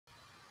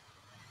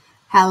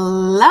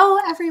Hello,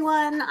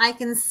 everyone. I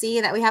can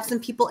see that we have some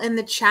people in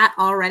the chat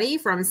already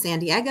from San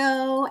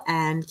Diego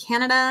and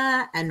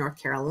Canada and North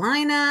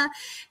Carolina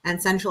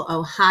and Central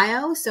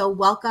Ohio. So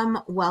welcome,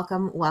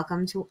 welcome,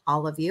 welcome to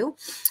all of you.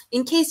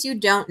 In case you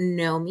don't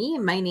know me,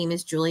 my name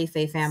is Julie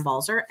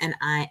Faye-Fan-Balzer, and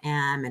I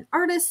am an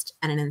artist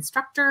and an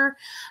instructor.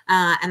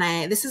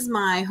 This is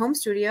my home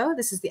studio.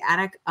 This is the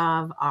attic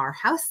of our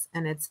house,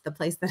 and it's the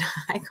place that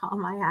I call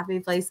my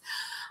happy place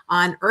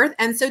on earth.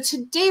 And so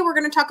today we're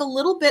going to talk a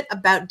little bit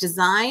about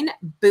Design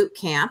Boot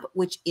Camp,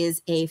 which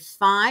is a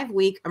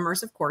 5-week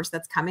immersive course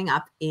that's coming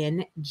up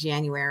in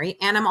January.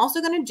 And I'm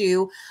also going to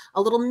do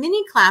a little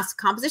mini class,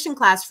 composition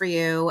class for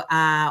you,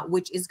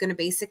 which is going to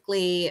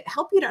basically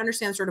help you to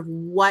understand sort of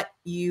what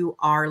you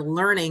are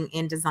learning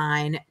in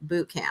Design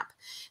Boot Camp.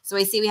 So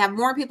I see we have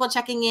more people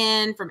checking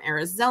in from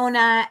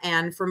Arizona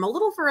and from a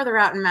little further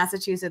out in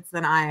Massachusetts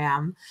than I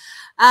am.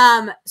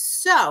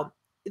 So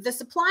the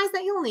supplies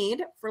that you'll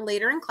need for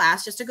later in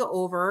class, just to go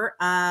over,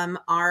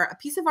 are a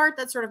piece of art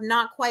that's sort of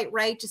not quite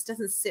right, just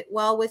doesn't sit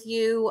well with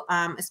you,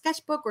 a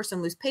sketchbook or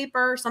some loose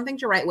paper, something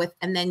to write with,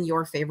 and then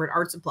your favorite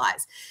art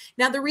supplies.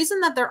 Now, the reason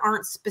that there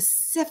aren't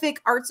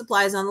specific art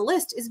supplies on the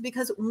list is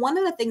because one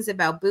of the things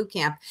about boot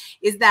camp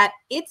is that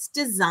it's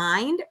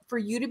designed for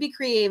you to be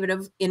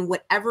creative in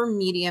whatever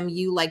medium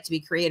you like to be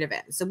creative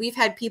in. So we've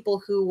had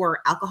people who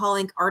were alcohol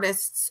ink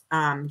artists,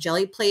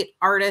 jelly plate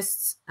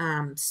artists,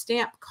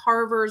 stamp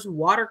carvers,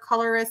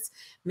 watercolorists,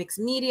 mixed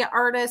media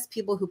artists,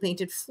 people who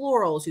painted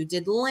florals, who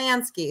did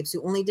landscapes,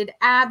 who only did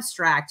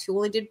abstract, who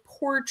only did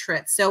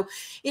portraits. So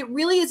it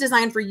really is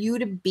designed for you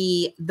to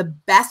be the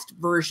best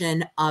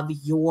version of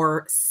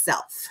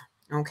yourself.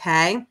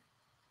 Okay.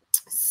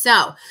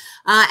 So,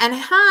 and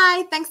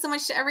hi, thanks so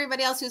much to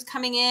everybody else who's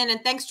coming in.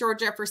 And thanks,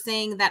 Georgia, for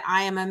saying that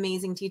I am an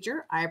amazing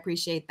teacher. I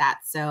appreciate that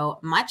so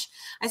much.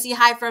 I see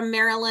hi from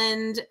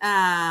Maryland.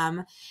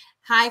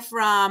 Hi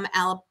from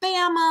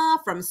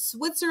Alabama, from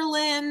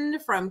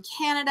Switzerland, from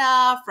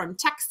Canada, from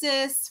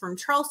Texas, from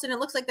Charleston. It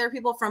looks like there are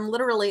people from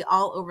literally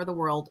all over the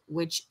world,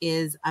 which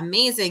is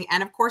amazing.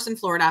 And of course, in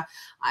Florida,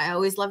 I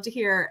always love to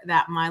hear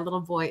that my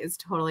little boy is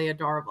totally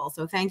adorable.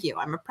 So thank you.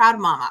 I'm a proud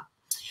mama.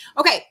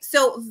 Okay,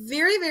 so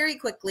very, very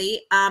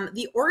quickly,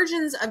 the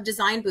origins of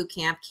Design Boot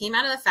Camp came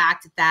out of the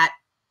fact that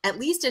at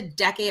least a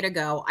decade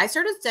ago, I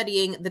started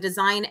studying the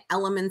design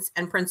elements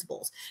and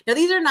principles. Now,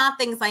 these are not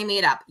things I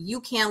made up. You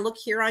can look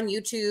here on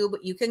YouTube,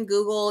 you can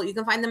Google, you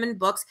can find them in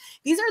books.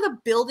 These are the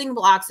building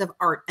blocks of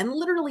art, and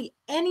literally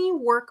any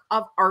work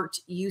of art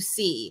you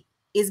see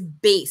is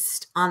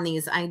based on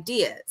these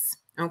ideas.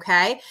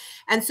 Okay.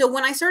 And so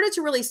when I started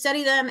to really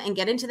study them and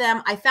get into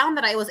them, I found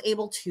that I was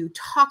able to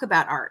talk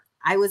about art.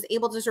 I was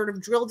able to sort of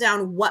drill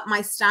down what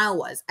my style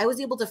was. I was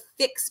able to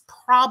fix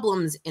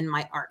problems in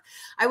my art.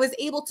 I was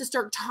able to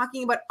start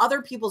talking about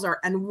other people's art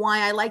and why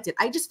I liked it.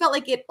 I just felt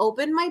like it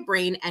opened my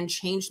brain and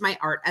changed my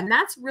art. And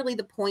that's really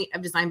the point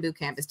of Design Boot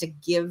Camp, is to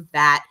give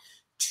that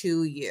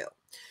to you.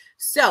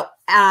 So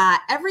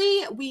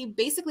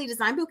basically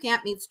Design Boot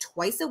Camp meets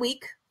twice a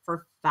week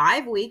for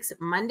 5 weeks,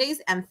 Mondays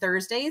and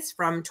Thursdays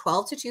from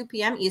 12 to 2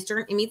 p.m.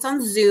 Eastern. It meets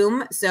on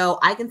Zoom. So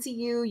I can see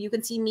you, you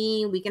can see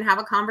me, we can have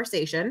a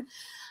conversation.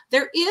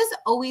 There is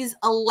always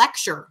a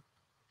lecture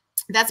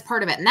that's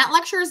part of it. And that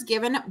lecture is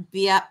given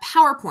via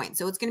PowerPoint.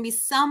 So it's going to be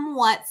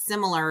somewhat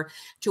similar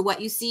to what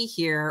you see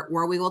here,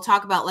 where we will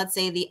talk about, let's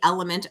say, the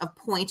element of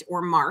point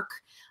or mark,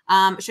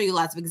 show you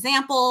lots of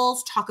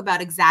examples, talk about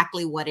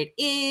exactly what it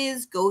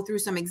is, go through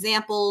some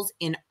examples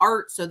in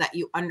art so that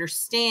you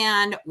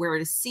understand where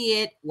to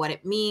see it, what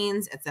it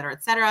means, et cetera,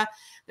 et cetera.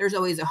 There's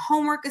always a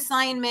homework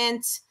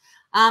assignment.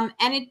 And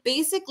it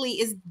basically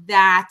is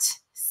that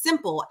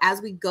simple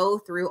as we go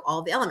through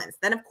all the elements.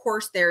 Then, of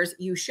course, there's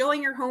you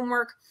showing your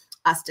homework,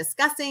 us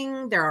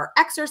discussing. There are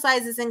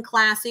exercises in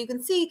class. So you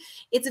can see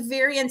it's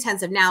very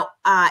intensive. Now,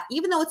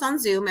 even though it's on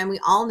Zoom, and we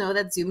all know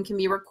that Zoom can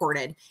be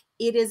recorded,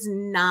 it is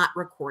not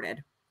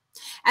recorded.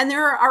 And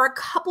there are a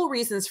couple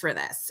reasons for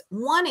this.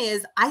 One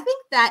is I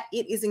think that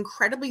it is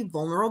incredibly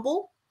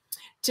vulnerable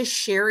to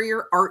share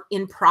your art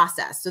in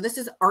process. So this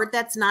is art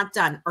that's not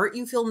done, art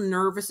you feel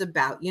nervous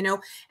about, you know?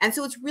 And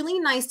so it's really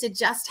nice to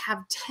just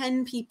have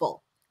 10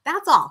 people.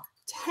 That's all.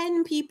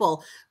 10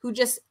 people who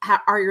just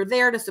are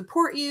there to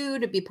support you,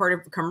 to be part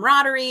of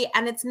camaraderie,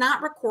 and it's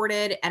not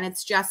recorded, and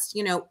it's just,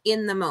 you know,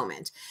 in the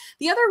moment.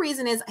 The other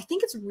reason is I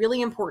think it's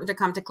really important to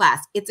come to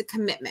class. It's a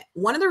commitment.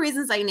 One of the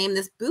reasons I named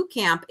this boot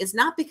camp is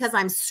not because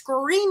I'm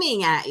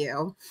screaming at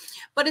you,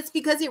 but it's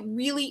because it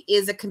really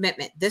is a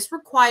commitment. This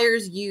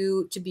requires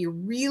you to be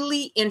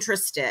really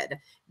interested,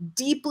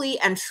 deeply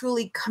and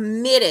truly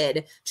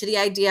committed to the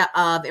idea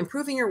of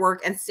improving your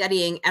work and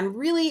studying and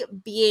really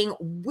being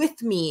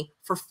with me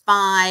for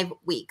 5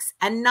 weeks,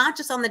 and not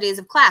just on the days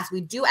of class.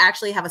 We do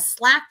actually have a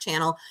Slack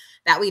channel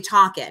that we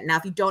talk in. Now,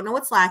 if you don't know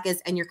what Slack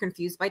is and you're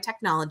confused by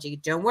technology,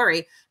 don't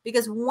worry,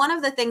 because one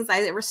of the things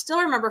I still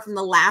remember from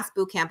the last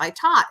boot camp I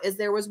taught is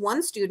there was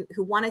one student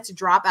who wanted to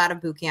drop out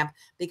of boot camp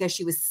because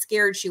she was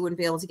scared she wouldn't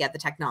be able to get the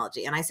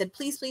technology. And I said,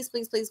 please, please,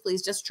 please, please,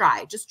 please, just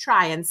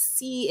try and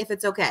see if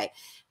it's okay.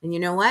 And you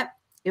know what?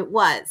 It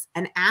was.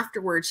 And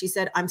afterwards, she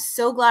said, I'm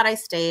so glad I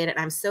stayed and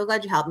I'm so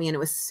glad you helped me. And it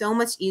was so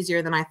much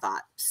easier than I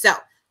thought. So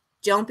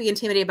don't be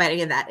intimidated by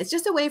any of that. It's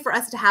just a way for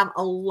us to have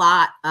a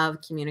lot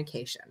of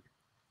communication.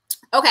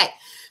 Okay,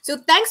 so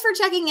thanks for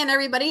checking in,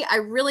 everybody. I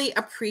really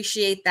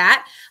appreciate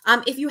that.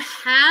 If you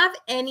have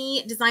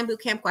any design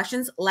bootcamp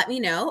questions, let me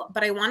know,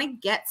 but I want to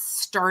get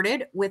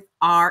started with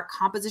our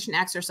composition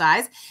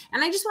exercise.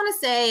 And I just want to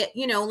say,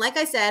 you know, like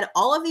I said,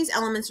 all of these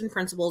elements and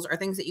principles are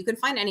things that you can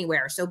find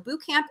anywhere. So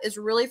bootcamp is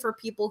really for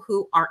people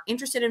who are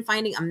interested in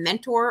finding a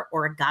mentor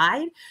or a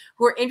guide,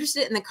 who are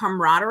interested in the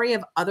camaraderie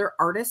of other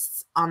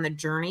artists on the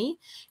journey,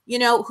 you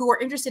know, who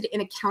are interested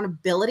in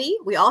accountability.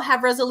 We all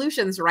have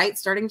resolutions, right?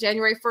 Starting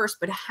January 1st,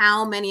 but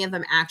how many of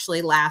them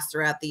actually last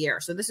throughout the year?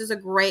 So this is a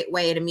great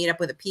way to meet up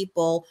with the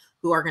people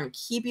who are going to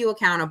keep you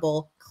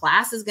accountable.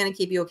 Class is going to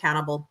keep you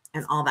accountable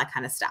and all that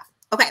kind of stuff.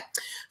 Okay,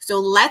 so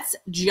let's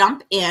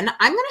jump in.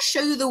 I'm going to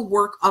show you the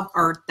work of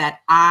art that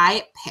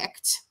I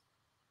picked.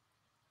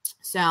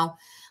 So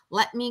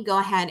let me go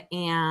ahead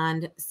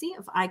and see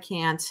if I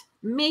can't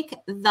make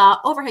the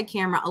overhead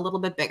camera a little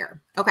bit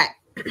bigger. Okay,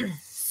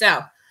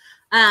 so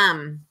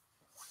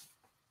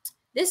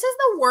this is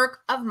the work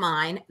of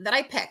mine that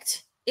I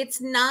picked.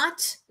 It's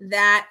not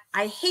that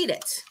I hate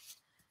it.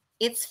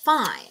 It's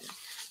fine,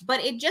 but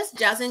it just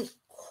doesn't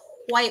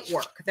quite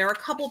work. There are a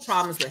couple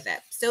problems with it.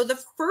 So the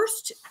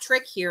first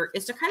trick here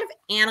is to kind of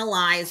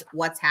analyze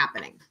what's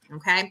happening,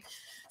 okay?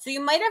 So you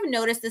might have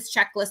noticed this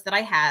checklist that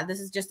I had. This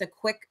is just a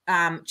quick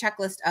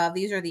checklist of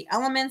these are the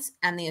elements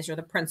and these are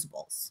the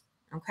principles,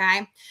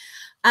 okay?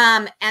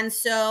 And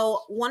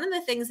so one of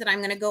the things that I'm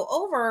going to go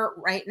over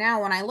right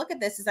now when I look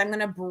at this is I'm going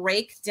to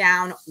break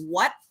down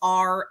what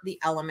are the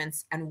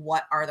elements and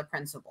what are the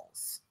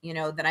principles, you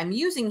know, that I'm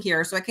using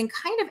here so I can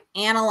kind of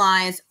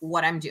analyze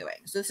what I'm doing.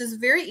 So this is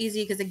very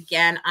easy because,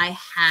 again, I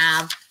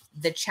have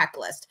the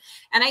checklist.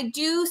 And I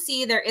do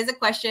see there is a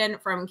question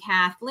from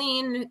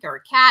Kathleen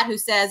or Kat who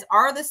says,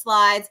 are the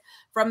slides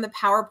from the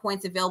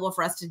PowerPoints available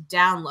for us to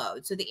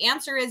download? So the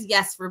answer is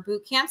yes. For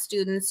bootcamp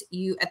students,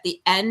 you at the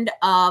end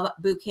of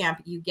bootcamp,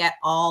 you get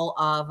all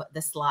of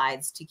the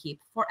slides to keep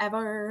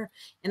forever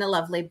in a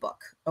lovely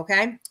book.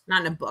 Okay.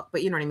 Not in a book,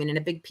 but you know what I mean? In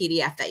a big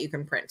PDF that you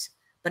can print,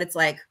 but it's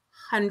like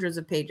hundreds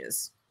of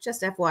pages.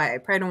 Just FYI, I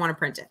probably don't want to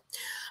print it.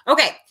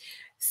 Okay.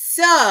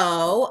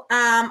 So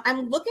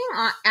I'm looking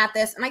at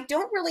this and I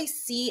don't really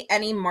see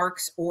any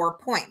marks or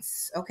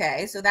points.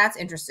 Okay, so that's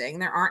interesting.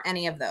 There aren't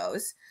any of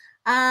those.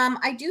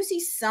 I do see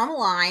some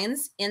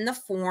lines in the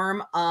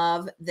form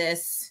of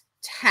this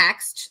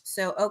text.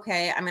 So,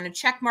 okay, I'm going to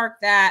check mark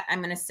that. I'm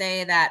going to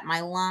say that my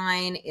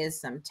line is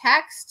some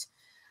text.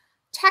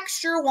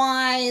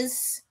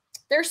 Texture-wise,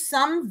 there's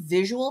some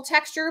visual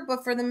texture,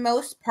 but for the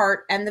most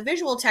part, and the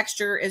visual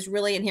texture is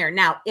really in here.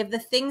 Now, if the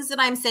things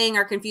that I'm saying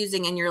are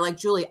confusing and you're like,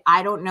 Julie,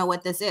 I don't know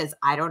what this is.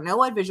 I don't know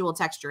what visual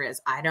texture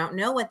is. I don't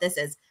know what this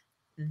is.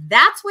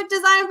 That's what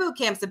Design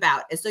Bootcamp's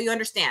about, is so you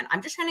understand.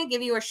 I'm just trying to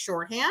give you a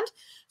shorthand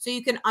so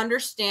you can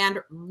understand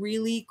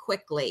really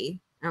quickly,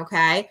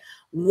 okay,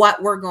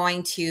 what we're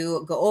going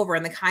to go over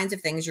and the kinds of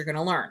things you're going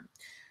to learn.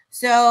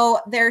 So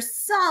there's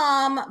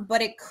some,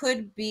 but it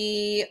could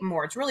be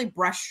more. It's really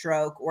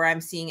brushstroke where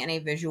I'm seeing any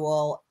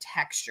visual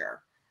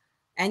texture.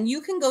 And you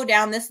can go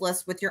down this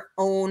list with your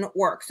own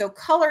work. So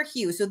color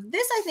hue. So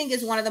this, I think,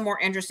 is one of the more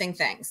interesting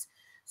things.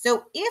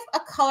 So if a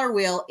color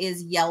wheel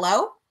is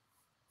yellow,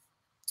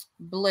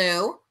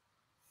 blue,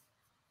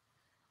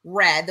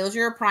 red, those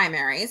are your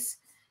primaries.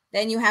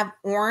 Then you have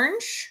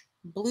orange,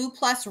 blue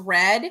plus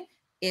red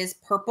is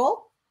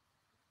purple.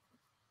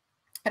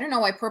 I don't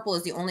know why purple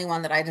is the only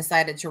one that I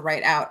decided to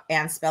write out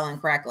and spell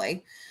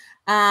incorrectly.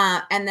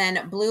 And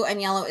then blue and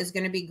yellow is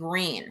going to be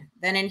green.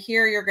 Then in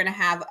here, you're going to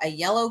have a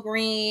yellow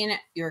green.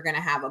 You're going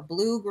to have a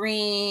blue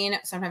green,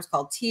 sometimes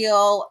called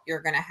teal. You're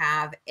going to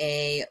have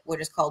a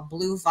what is called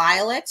blue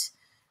violet.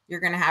 You're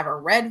going to have a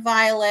red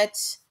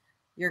violet.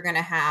 You're going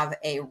to have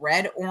a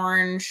red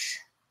orange.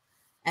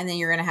 And then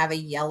you're going to have a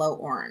yellow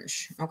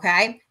orange.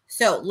 Okay.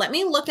 So let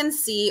me look and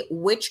see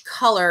which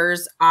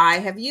colors I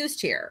have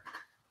used here.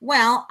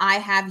 Well, I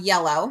have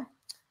yellow,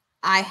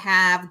 I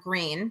have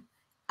green,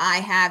 I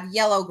have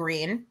yellow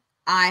green,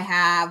 I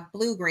have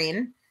blue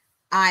green,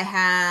 I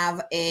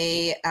have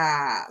a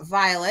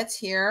violet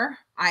here,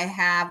 I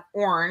have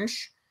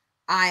orange,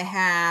 I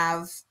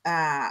have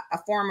a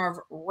form of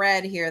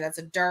red here that's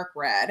a dark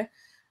red,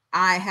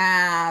 I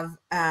have,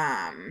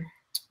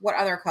 what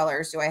other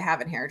colors do I have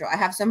in here? Do I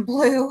have some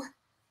blue?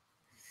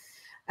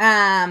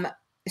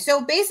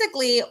 So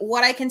basically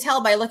what I can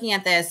tell by looking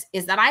at this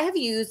is that I have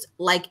used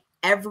like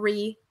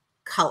every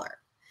color.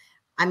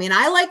 I mean,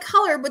 I like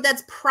color, but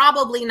that's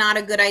probably not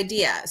a good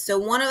idea. So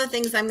one of the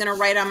things I'm going to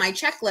write on my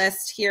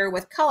checklist here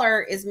with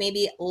color is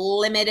maybe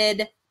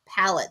limited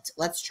palette.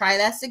 Let's try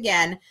this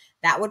again.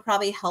 That would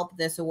probably help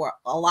this a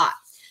lot.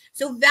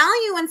 So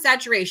value and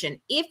saturation.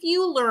 If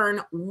you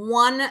learn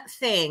one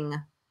thing,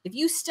 if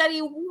you study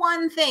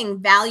one thing,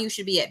 value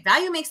should be it.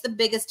 Value makes the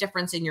biggest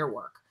difference in your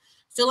work.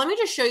 So let me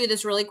just show you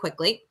this really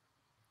quickly.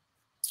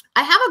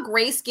 I have a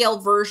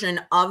grayscale version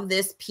of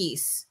this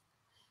piece.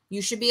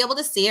 You should be able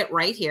to see it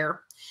right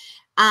here.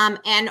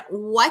 And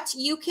what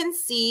you can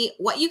see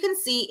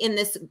in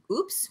this,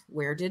 oops,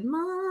 where did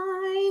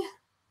my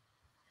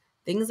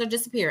things are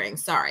disappearing?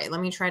 Sorry,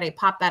 let me try to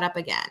pop that up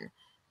again.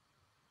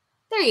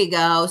 There you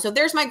go. So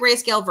there's my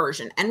grayscale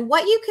version. And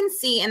what you can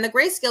see in the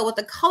grayscale with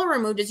the color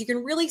removed is you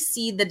can really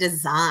see the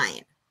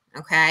design.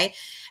 Okay.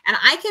 And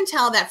I can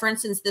tell that, for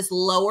instance, this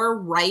lower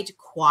right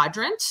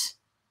quadrant,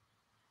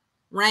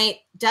 right,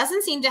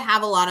 doesn't seem to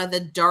have a lot of the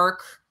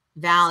dark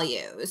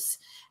values.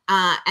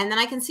 And then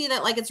I can see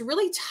that like it's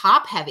really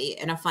top heavy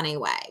in a funny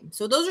way.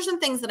 So those are some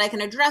things that I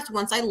can address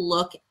once I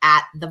look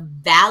at the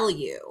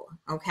value.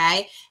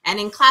 Okay. And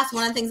in class,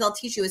 one of the things I'll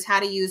teach you is how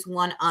to use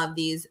one of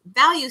these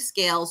value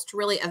scales to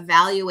really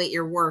evaluate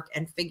your work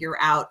and figure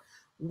out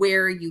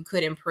where you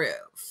could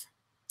improve.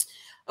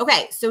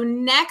 Okay, so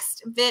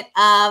next bit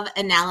of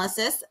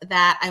analysis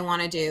that I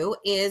want to do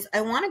is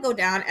I want to go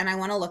down and I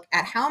want to look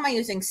at how am I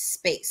using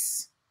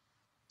space.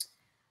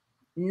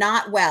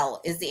 Not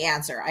well is the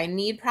answer. I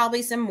need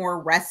probably some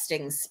more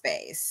resting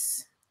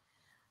space.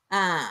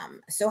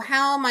 So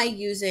how am I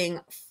using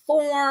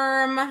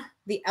form?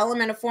 The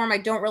element of form, I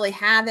don't really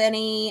have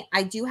any.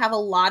 I do have a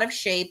lot of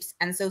shapes.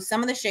 And so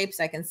some of the shapes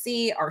I can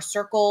see are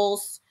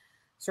circles,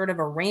 sort of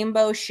a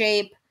rainbow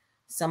shape,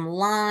 some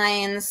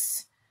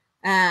lines,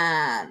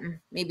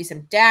 maybe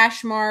some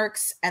dash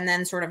marks, and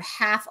then sort of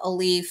half a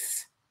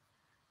leaf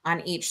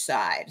on each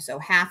side. So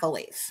half a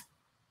leaf.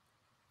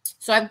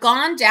 So I've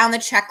gone down the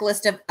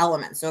checklist of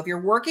elements. So if you're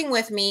working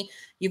with me,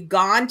 you've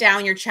gone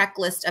down your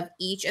checklist of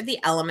each of the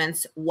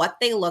elements, what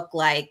they look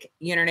like,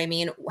 you know what I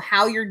mean,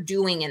 how you're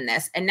doing in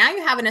this. And now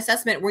you have an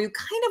assessment where you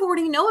kind of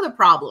already know the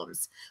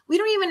problems. We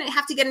don't even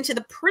have to get into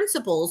the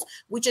principles,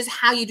 which is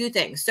how you do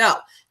things. So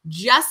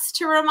just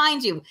to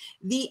remind you,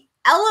 the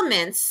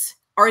elements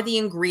are the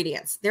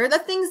ingredients. They're the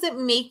things that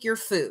make your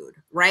food,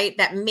 right?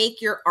 That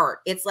make your art.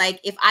 It's like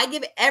if I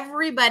give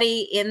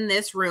everybody in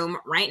this room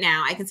right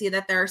now, I can see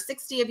that there are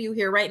 60 of you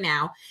here right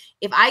now.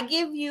 If I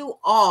give you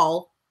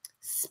all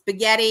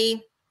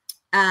spaghetti,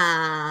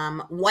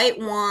 white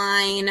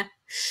wine,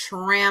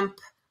 shrimp,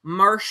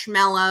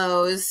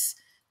 marshmallows,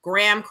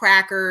 graham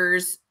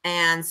crackers,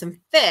 and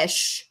some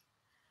fish,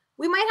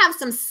 we might have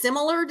some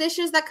similar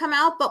dishes that come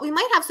out, but we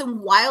might have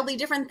some wildly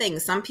different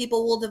things. Some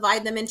people will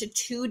divide them into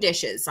 2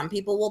 dishes. Some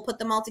people will put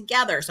them all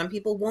together. Some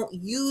people won't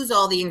use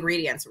all the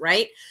ingredients,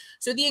 right?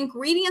 So the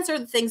ingredients are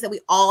the things that we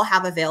all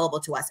have available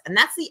to us. And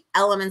that's the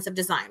elements of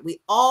design.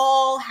 We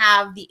all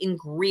have the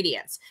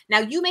ingredients. Now,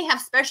 you may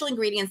have special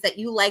ingredients that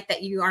you like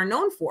that you are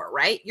known for,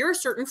 right? You're a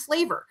certain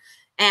flavor.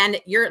 And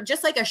you're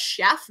just like a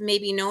chef may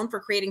be known for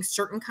creating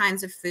certain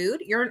kinds of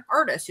food. You're an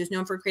artist who's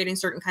known for creating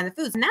certain kinds of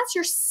foods. And that's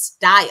your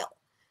style.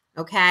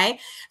 Okay.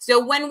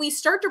 So when we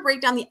start to break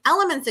down the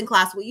elements in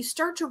class, what you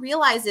start to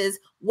realize is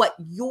what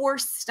your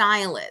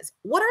style is.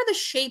 What are the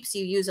shapes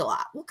you use a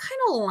lot? What kind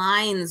of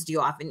lines do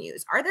you often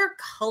use? Are there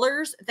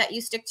colors that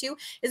you stick to?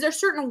 Is there a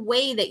certain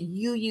way that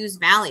you use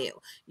value?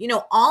 You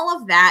know, all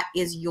of that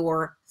is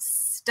your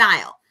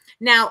style.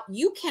 Now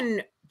you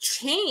can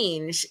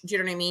change, do you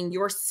know what I mean?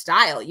 Your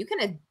style. You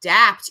can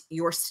adapt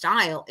your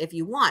style if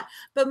you want,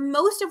 but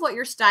most of what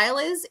your style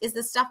is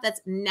the stuff that's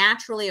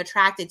naturally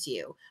attracted to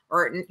you,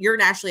 or you're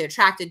naturally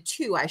attracted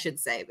to, I should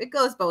say. It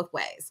goes both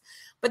ways.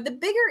 But the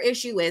bigger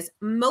issue is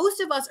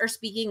most of us are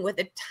speaking with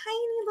a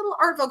tiny little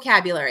art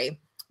vocabulary.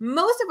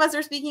 Most of us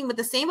are speaking with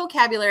the same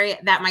vocabulary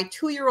that my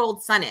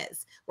 2-year-old son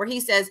is, where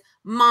he says,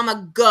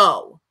 "Mama,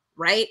 go,"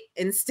 right?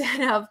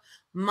 Instead of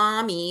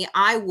 "Mommy,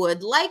 I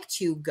would like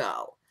to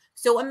go."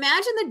 So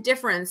imagine the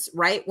difference,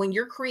 right? When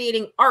you're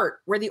creating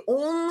art where the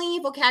only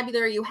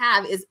vocabulary you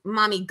have is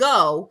 "Mommy,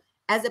 go,"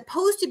 as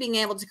opposed to being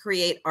able to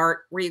create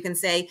art where you can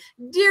say,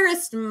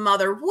 "Dearest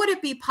mother, would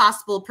it be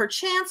possible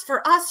perchance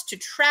for us to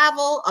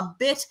travel a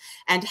bit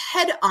and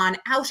head on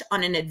out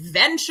on an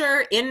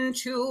adventure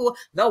into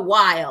the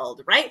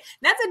wild," right?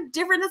 That's a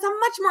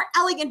much more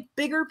elegant,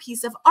 bigger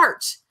piece of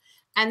art.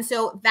 And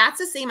so that's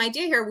the same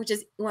idea here, which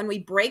is when we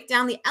break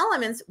down the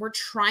elements, we're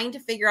trying to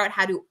figure out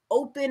how to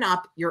open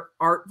up your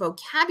art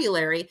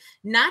vocabulary,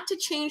 not to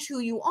change who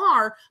you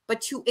are,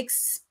 but to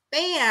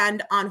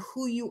expand on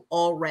who you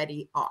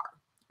already are.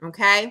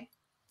 Okay.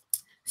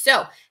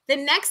 So the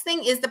next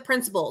thing is the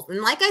principles.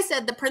 And like I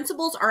said, the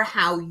principles are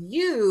how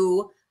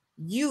you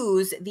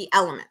use the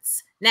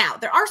elements. Now,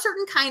 there are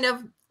certain kind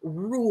of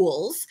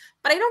rules,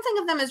 but I don't think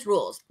of them as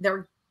rules.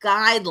 They're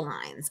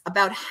guidelines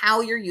about how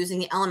you're using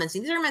the elements.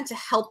 These are meant to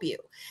help you.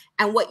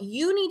 And what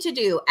you need to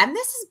do, and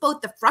this is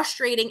both the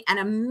frustrating and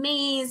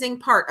amazing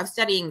part of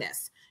studying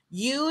this,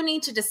 you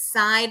need to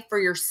decide for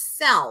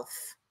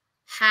yourself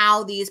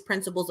how these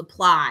principles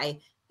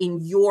apply in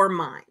your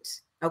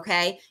mind.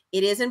 Okay.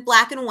 It isn't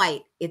black and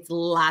white. It's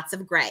lots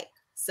of gray.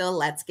 So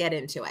let's get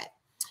into it.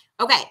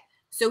 Okay.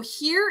 So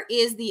here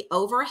is the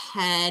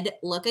overhead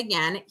look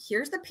again.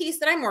 Here's the piece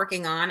that I'm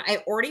working on. I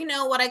already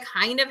know what I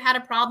kind of had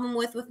a problem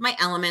with my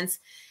elements.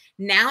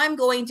 Now I'm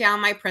going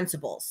down my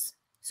principles.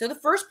 So the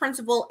first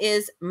principle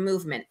is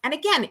movement. And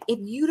again, if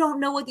you don't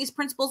know what these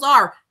principles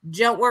are,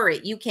 don't worry.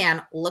 You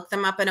can look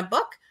them up in a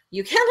book.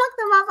 You can look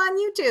them up on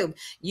YouTube.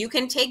 You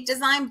can take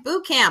design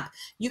boot camp.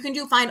 You can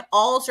find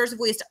all sorts of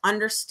ways to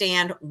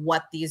understand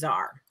what these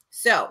are.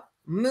 So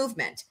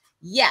movement.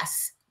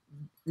 Yes,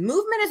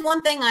 movement is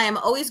one thing I am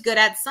always good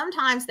at.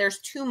 Sometimes there's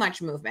too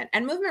much movement.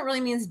 And movement really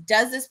means,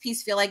 does this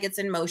piece feel like it's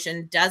in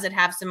motion? Does it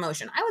have some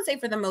motion? I would say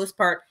for the most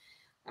part,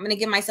 I'm going to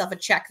give myself a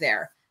check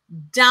there.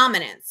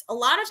 Dominance. A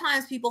lot of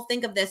times people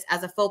think of this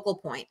as a focal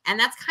point, and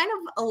that's kind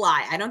of a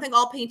lie. I don't think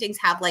all paintings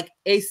have like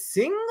a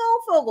single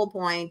focal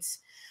point.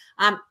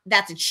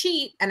 That's a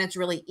cheat and it's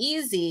really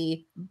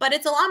easy, but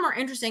it's a lot more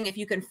interesting if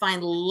you can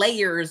find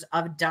layers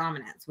of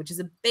dominance, which is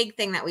a big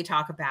thing that we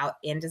talk about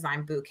in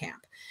design boot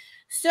camp.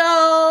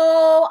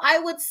 So I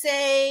would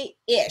say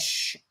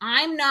ish.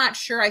 I'm not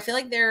sure. I feel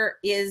like there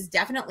is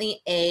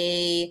definitely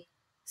a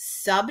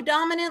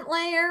subdominant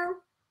layer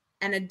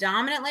and a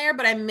dominant layer,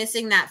 but I'm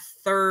missing that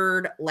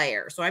third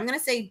layer. So I'm going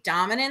to say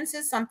dominance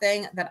is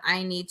something that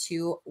I need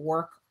to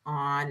work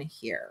on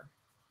here.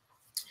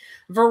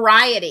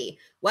 Variety.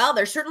 Well,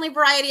 there's certainly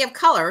variety of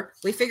color.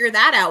 We figured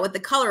that out with the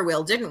color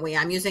wheel, didn't we?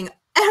 I'm using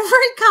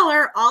every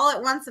color all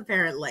at once,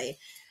 apparently.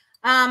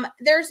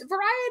 There's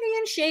variety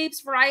in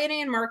shapes,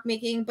 variety in mark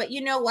making, but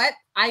you know what?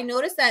 I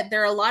noticed that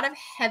there are a lot of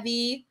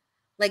heavy,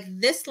 like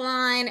this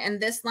line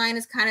and this line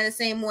is kind of the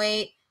same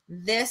weight.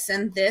 This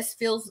and this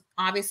feels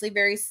obviously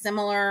very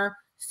similar.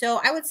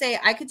 So I would say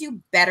I could do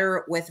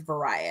better with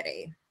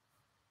variety.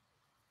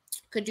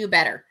 Could do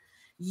better.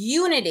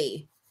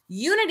 Unity.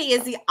 Unity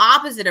is the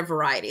opposite of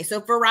variety. So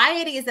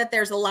variety is that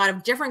there's a lot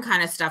of different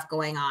kind of stuff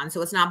going on.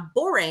 So it's not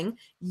boring.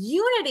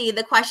 Unity,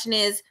 the question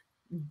is,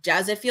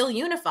 does it feel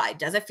unified?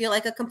 Does it feel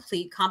like a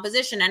complete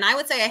composition? And I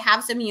would say I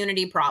have some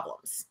unity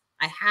problems.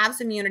 I have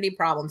some unity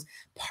problems.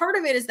 Part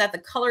of it is that the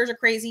colors are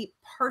crazy.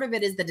 Part of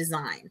it is the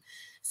design.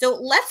 So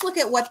let's look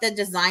at what the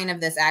design of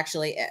this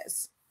actually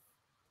is.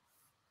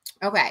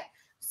 Okay,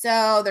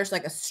 so there's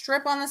like a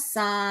strip on the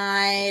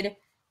side.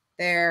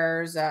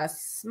 There's a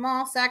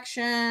small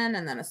section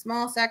and then a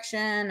small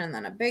section and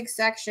then a big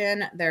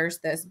section. There's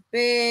this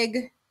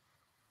big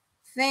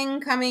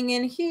thing coming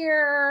in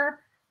here.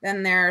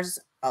 Then there's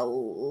a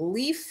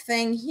leaf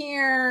thing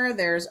here.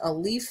 There's a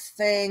leaf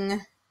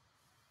thing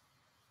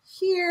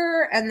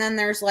here. And then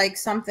there's like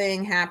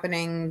something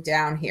happening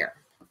down here.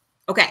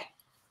 Okay.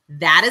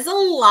 That is a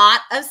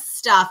lot of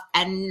stuff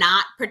and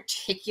not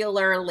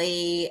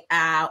particularly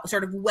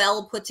sort of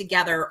well put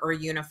together or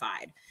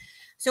unified.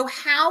 So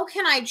how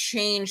can I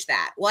change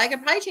that? Well, I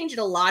could probably change it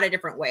a lot of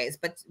different ways,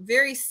 but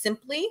very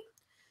simply,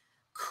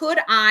 could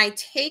I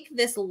take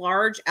this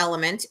large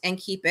element and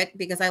keep it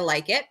because I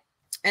like it,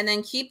 and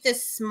then keep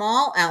this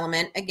small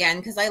element again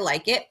because I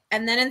like it,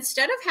 and then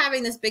instead of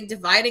having this big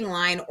dividing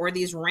line or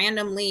these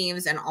random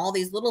leaves and all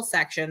these little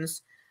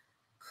sections,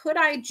 could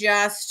I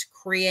just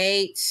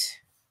create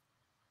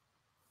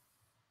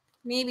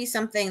maybe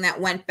something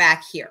that went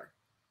back here?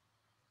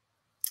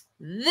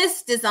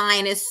 This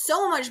design is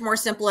so much more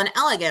simple and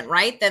elegant,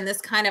 right, than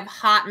this kind of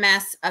hot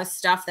mess of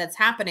stuff that's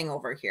happening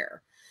over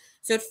here.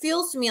 So it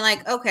feels to me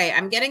like, okay,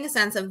 I'm getting a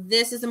sense of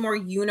this is a more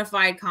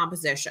unified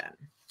composition.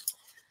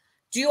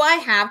 Do I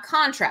have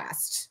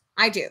contrast?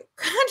 I do.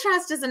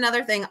 Contrast is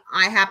another thing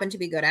I happen to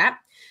be good at.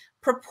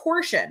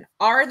 Proportion.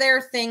 Are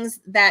there things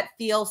that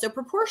feel, so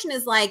proportion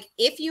is like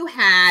if you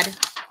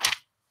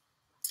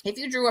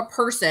drew a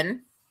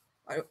person,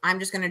 I'm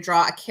just going to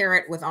draw a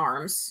carrot with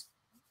arms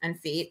and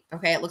feet.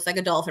 Okay, it looks like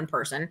a dolphin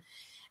person.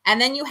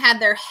 And then you had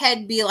their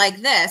head be like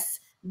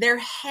this. Their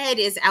head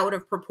is out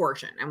of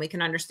proportion, and we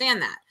can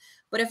understand that.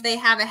 But if they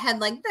have a head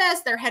like this,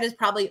 their head is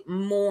probably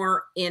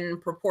more in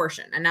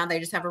proportion. And now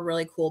they just have a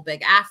really cool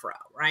big afro,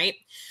 right?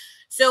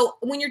 So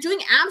when you're doing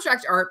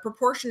abstract art,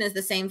 proportion is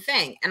the same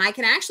thing. And I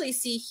can actually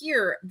see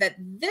here that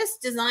this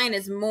design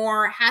has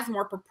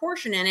more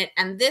proportion in it,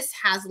 and this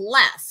has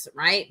less,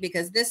 right?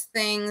 Because this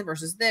thing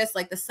versus this,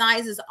 like the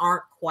sizes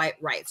aren't quite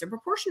right. So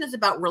proportion is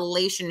about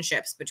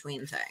relationships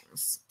between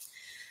things.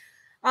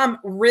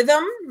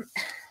 Rhythm.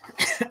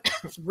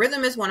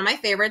 Rhythm is one of my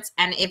favorites.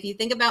 And if you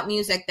think about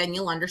music, then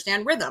you'll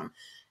understand rhythm.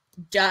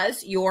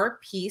 Does your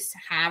piece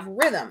have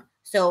rhythm?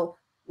 So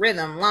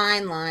rhythm,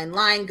 line, line,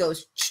 line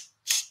goes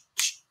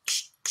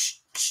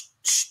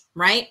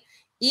right?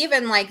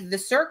 Even like the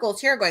circles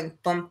here going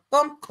bump,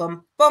 bump,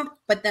 bump, bump,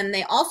 but then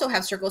they also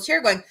have circles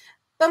here going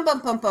bump,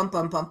 bump, bump, bump,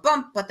 bump, bump,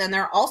 bump, but then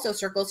there are also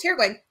circles here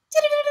going.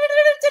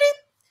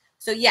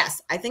 So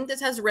yes, I think this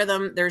has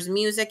rhythm. There's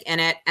music in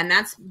it. And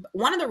that's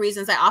one of the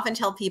reasons I often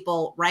tell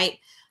people, right?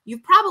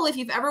 If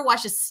you've ever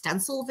watched a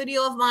stencil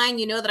video of mine,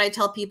 you know that I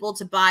tell people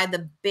to buy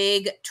the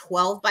big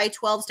 12 by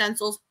 12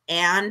 stencils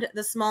and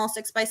the small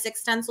 6 by 6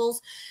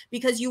 stencils,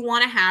 because you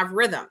want to have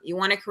rhythm. You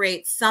want to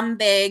create some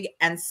big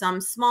and some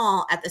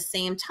small at the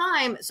same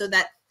time so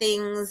that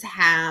things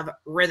have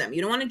rhythm.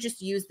 You don't want to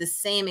just use the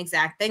same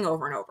exact thing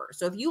over and over.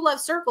 So if you love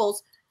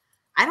circles,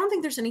 I don't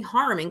think there's any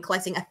harm in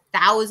collecting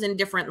 1,000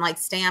 different like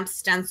stamps,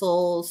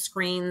 stencils,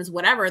 screens,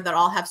 whatever that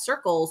all have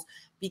circles,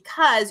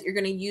 because you're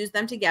going to use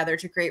them together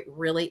to create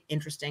really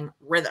interesting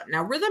rhythm.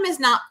 Now, rhythm is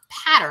not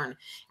pattern,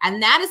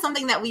 and that is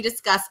something that we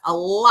discuss a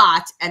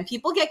lot and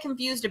people get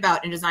confused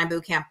about in Design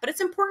Bootcamp, but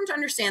it's important to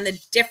understand the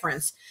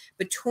difference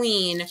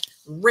between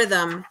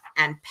rhythm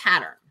and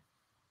pattern.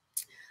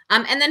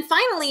 And then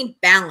finally,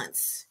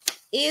 balance.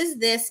 Is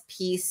this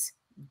piece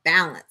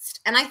balanced?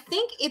 And I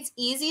think it's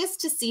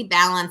easiest to see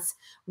balance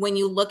when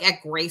you look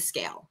at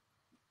grayscale.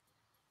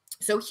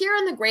 So here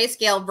in the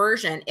grayscale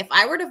version, if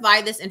I were to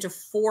divide this into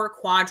 4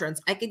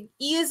 quadrants, I could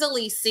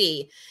easily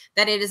see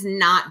that it is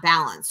not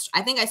balanced.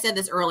 I think I said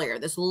this earlier.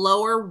 This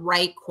lower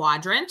right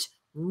quadrant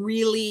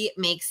really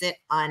makes it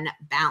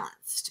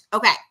unbalanced.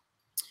 Okay,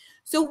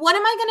 so what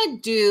am I going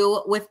to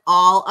do with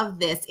all of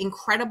this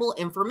incredible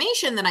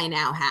information that I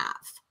now have?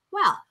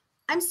 Well,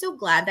 I'm so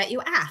glad that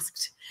you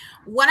asked.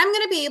 What I'm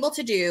going to be able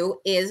to do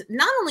is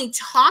not only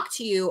talk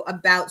to you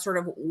about sort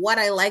of what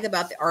I like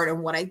about the art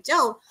and what I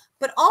don't,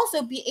 but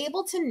also be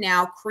able to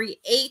now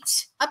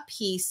create a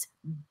piece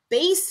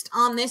based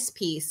on this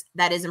piece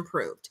that is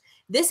improved.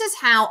 This is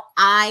how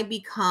I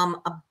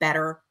become a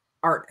better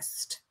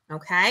artist,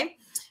 okay?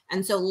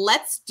 And so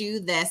let's do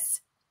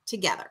this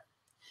together.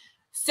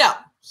 So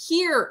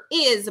here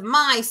is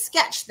my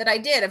sketch that I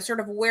did of sort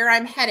of where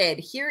I'm headed.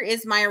 Here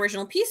is my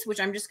original piece, which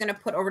I'm just going to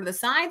put over to the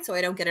side so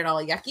I don't get it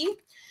all yucky.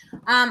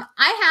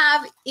 I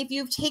have, if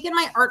you've taken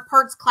my art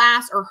parts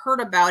class or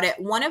heard about it,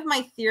 one of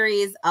my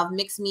theories of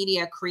mixed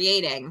media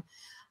creating,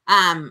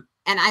 and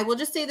I will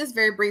just say this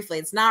very briefly,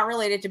 it's not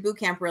related to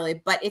bootcamp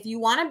really, but if you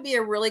want to be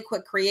a really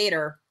quick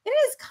creator, it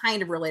is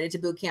kind of related to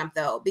bootcamp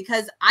though,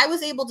 because I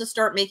was able to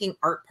start making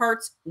art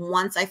parts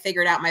once I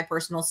figured out my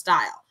personal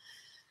style.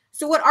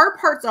 So what art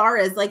parts are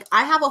is like,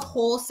 I have a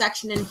whole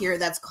section in here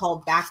that's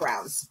called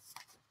backgrounds.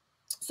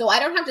 So I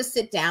don't have to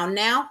sit down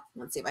now.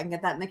 Let's see if I can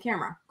get that in the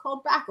camera.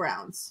 Called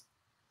backgrounds.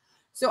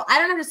 So I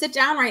don't have to sit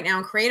down right now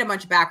and create a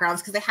bunch of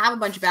backgrounds because I have a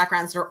bunch of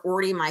backgrounds that are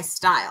already my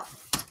style.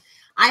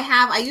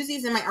 I use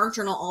these in my art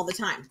journal all the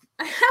time.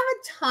 I have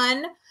a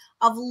ton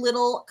of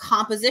little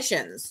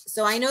compositions.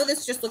 So I know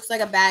this just looks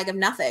like a bag of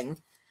nothing,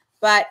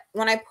 but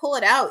when I pull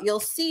it out, you'll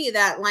see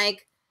that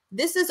like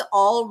this is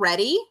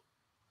already,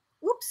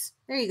 whoops,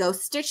 there you go,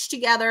 stitched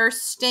together,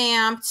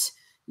 stamped,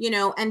 you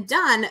know, and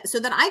done so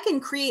that I can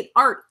create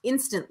art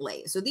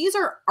instantly. So these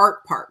are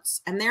art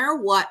parts, and they're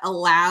what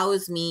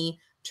allows me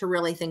to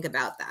really think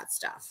about that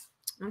stuff.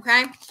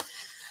 Okay.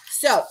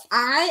 So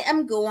I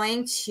am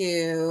going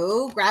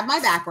to grab my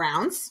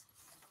backgrounds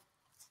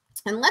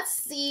and let's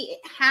see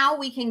how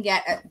we can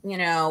get, you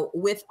know,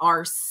 with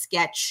our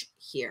sketch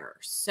here.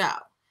 So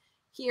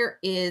here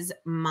is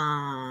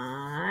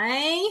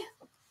my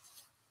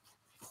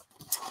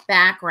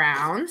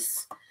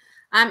backgrounds.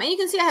 And you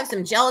can see I have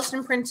some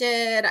gelatin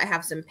printed. I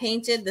have some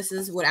painted. This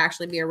would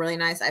actually be a really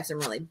nice. I have some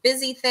really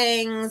busy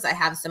things. I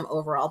have some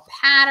overall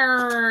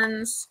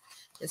patterns.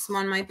 This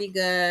one might be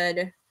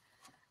good.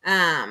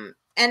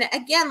 And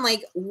again,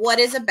 like, what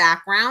is a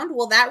background?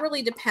 Well, that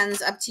really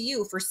depends, up to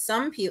you. For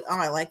some people, oh,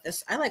 I like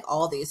this. I like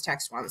all these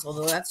text ones,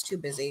 although that's too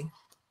busy.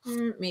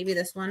 Maybe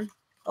this one.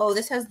 Oh,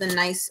 this has the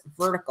nice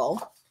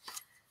vertical.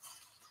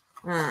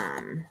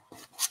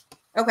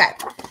 Okay.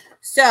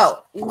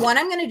 So what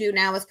I'm going to do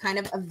now is kind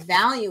of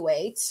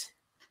evaluate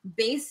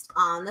based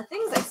on the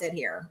things I said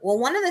here. Well,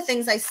 one of the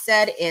things I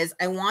said is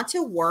I want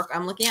to work,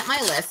 I'm looking at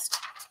my list.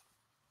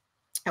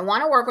 I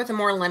want to work with a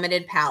more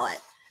limited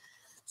palette.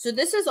 So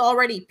this is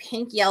already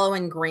pink, yellow,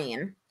 and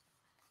green.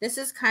 This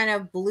is kind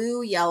of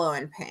blue, yellow,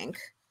 and pink.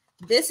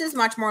 This is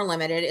much more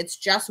limited. It's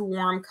just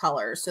warm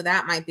colors. So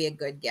that might be a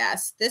good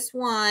guess. This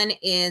one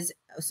is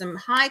some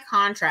high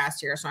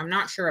contrast here. So I'm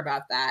not sure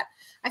about that.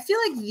 I feel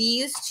like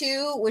these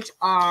two, which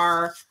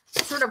are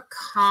sort of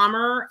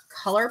calmer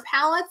color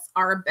palettes,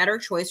 are a better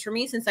choice for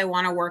me since I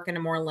want to work in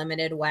a more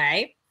limited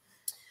way.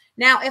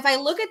 Now, if I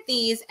look at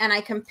these and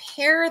I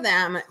compare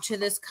them to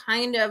this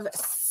kind of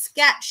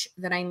sketch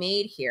that I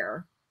made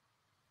here,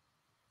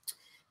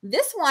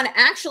 this one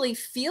actually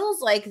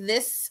feels like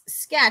this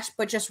sketch,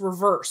 but just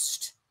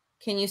reversed.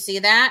 Can you see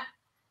that?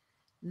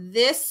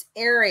 This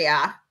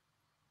area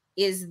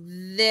is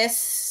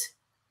this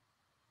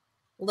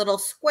little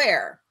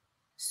square.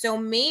 So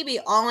maybe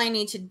all I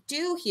need to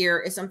do here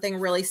is something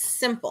really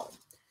simple.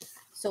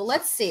 So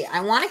let's see.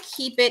 I want to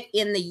keep it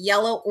in the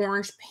yellow,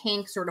 orange,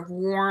 pink sort of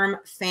warm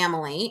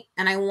family.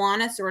 And I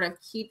want to sort of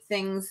keep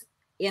things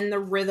in the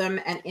rhythm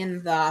and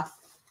in the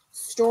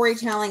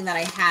storytelling that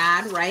I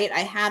had, right? I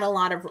had a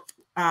lot of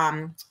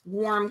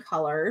warm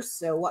colors.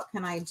 So what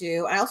can I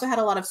do? I also had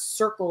a lot of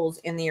circles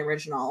in the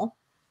original.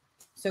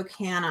 So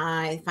can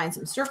I find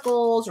some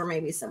circles or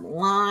maybe some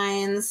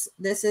lines?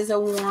 This is a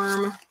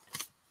warm.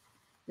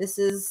 This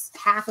is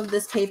half of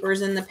this paper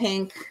is in the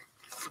pink.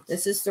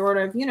 This is sort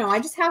of, you know, I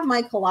just have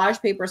my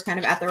collage papers kind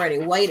of at the ready.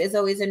 White is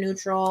always a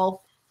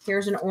neutral.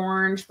 Here's an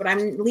orange, but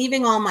I'm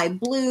leaving all my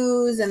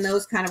blues and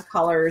those kind of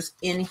colors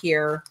in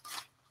here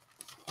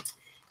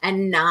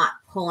and not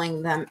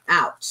pulling them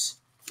out.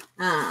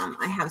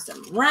 I have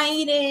some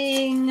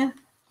writing.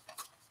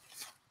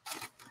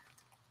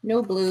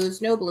 No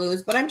blues, no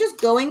blues, but I'm just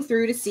going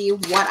through to see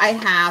what I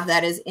have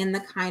that is in the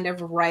kind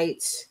of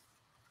right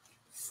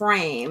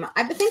frame.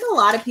 I think a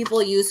lot of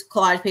people use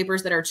collage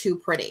papers that are too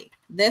pretty.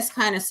 This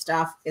kind of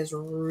stuff is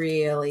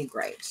really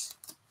great.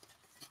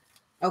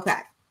 Okay,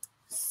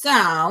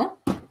 so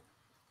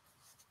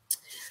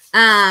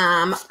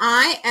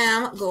I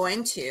am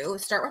going to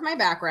start with my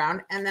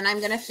background, and then I'm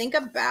going to think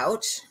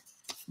about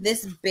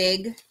this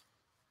big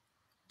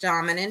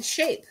dominant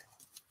shape.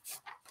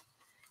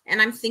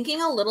 And I'm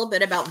thinking a little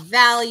bit about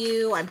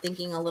value. I'm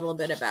thinking a little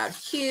bit about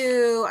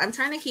hue. I'm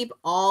trying to keep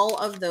all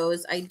of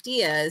those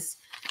ideas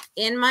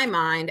in my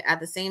mind at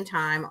the same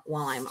time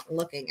while I'm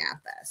looking at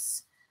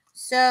this.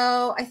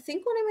 So I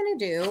think what I'm going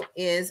to do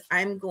is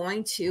I'm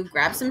going to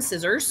grab some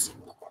scissors,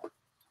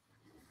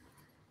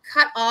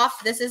 cut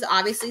off. This is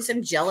obviously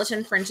some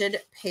gelatin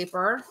printed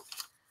paper.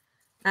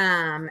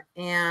 And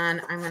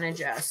I'm going to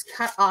just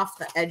cut off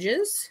the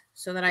edges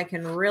so that I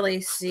can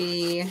really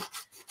see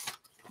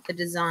the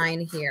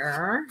design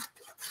here.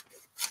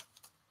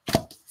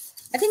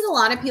 I think a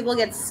lot of people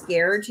get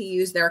scared to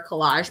use their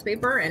collage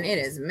paper, and it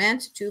is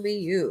meant to be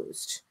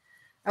used.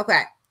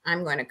 Okay,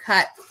 I'm going to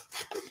cut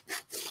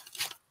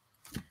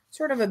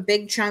sort of a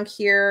big chunk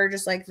here,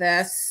 just like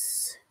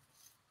this.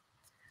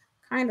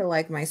 Kind of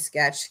like my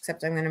sketch,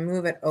 except I'm going to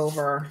move it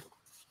over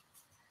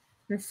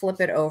and flip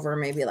it over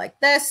maybe like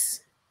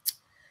this.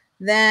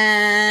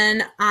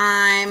 Then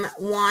I'm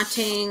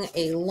wanting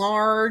a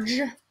large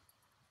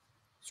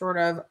sort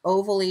of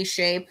ovally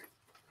shape,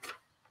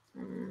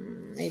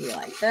 maybe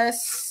like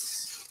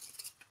this,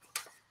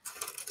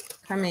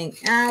 coming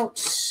out.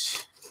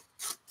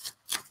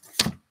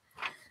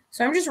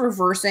 So I'm just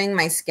reversing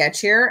my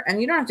sketch here,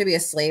 and you don't have to be a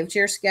slave to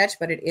your sketch,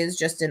 but it is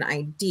just an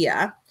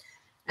idea.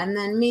 And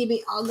then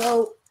maybe I'll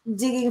go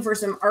digging for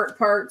some art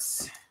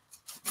parts.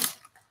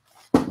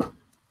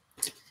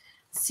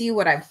 See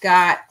what I've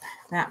got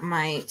that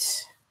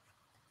might,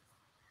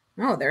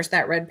 oh, there's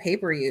that red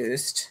paper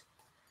used.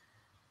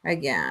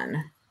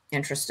 Again,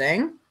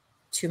 interesting.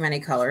 Too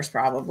many colors,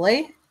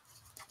 probably.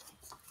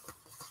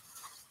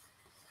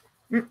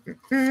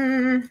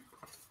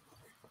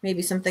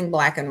 Maybe something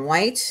black and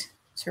white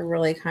to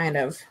really kind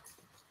of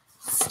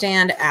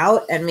stand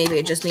out. And maybe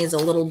it just needs a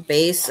little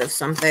base of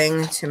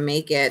something to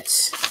make it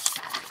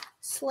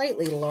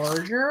slightly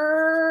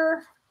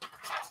larger.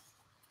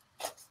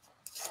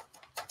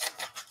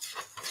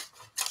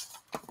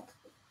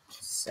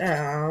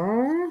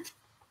 So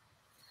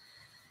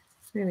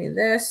maybe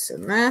this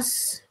and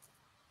this.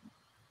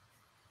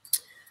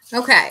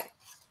 Okay,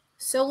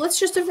 so let's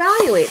just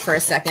evaluate for a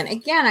second.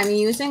 Again, I'm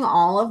using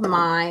all of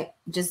my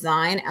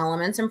design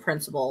elements and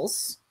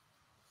principles.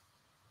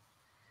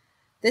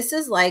 This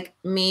is like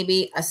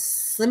maybe a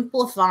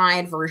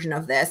simplified version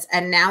of this,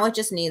 and now it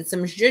just needs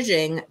some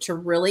zhuzhing to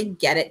really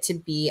get it to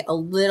be a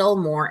little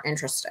more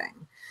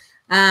interesting.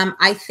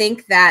 I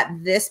think that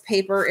this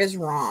paper is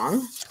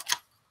wrong.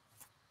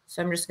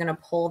 So I'm just going to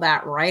pull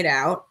that right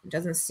out. It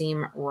doesn't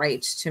seem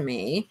right to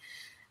me.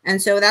 And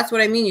so that's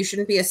what I mean. You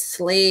shouldn't be a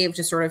slave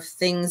to sort of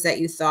things that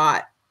you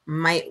thought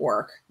might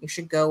work. You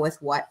should go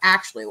with what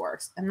actually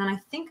works. And then I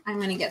think I'm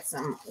going to get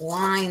some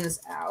lines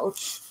out.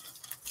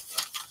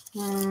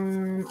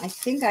 I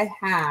think I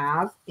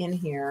have in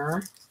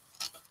here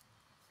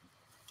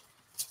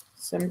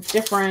some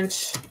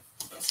different,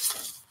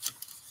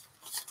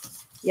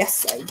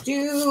 yes, I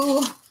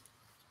do.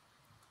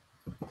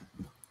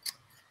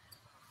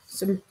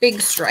 Some big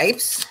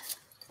stripes.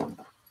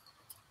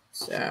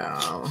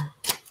 So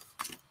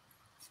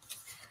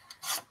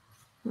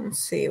let's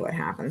see what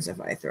happens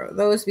if I throw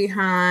those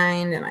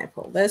behind and I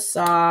pull this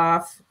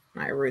off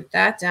and I root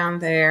that down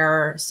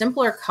there.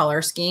 Simpler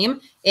color scheme.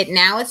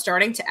 Now it's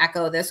starting to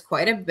echo this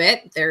quite a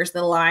bit. There's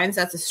the lines.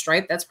 That's a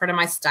stripe. That's part of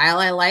my style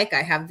I like.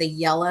 I have the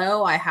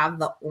yellow. I have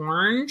the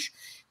orange,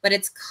 but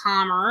it's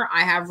calmer.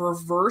 I have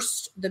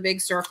reversed the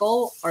big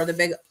circle or the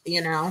big,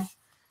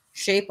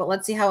 shape, but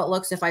let's see how it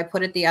looks if I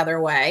put it the other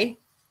way.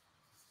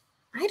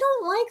 I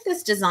don't like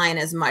this design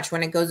as much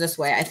when it goes this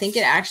way. I think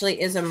it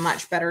actually is a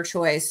much better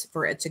choice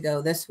for it to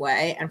go this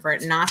way and for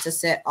it not to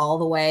sit all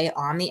the way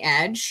on the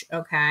edge.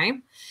 Okay.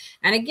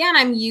 And again,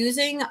 I'm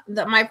using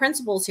my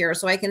principles here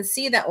so I can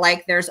see that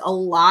like there's a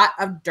lot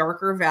of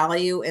darker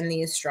value in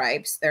these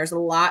stripes. There's a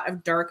lot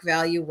of dark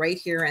value right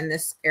here in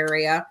this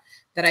area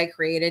that I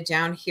created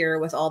down here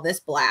with all this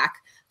black.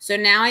 So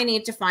now I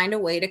need to find a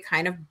way to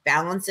kind of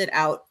balance it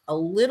out a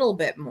little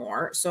bit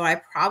more. So I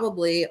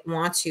probably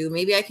want to,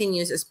 maybe I can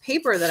use this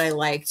paper that I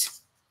liked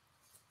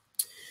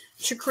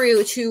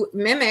to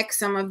mimic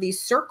some of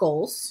these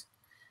circles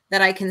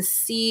that I can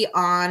see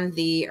on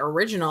the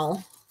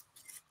original.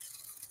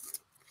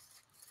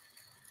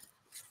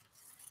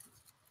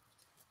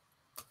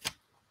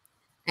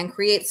 And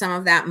create some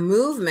of that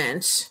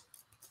movement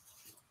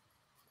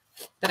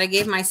that I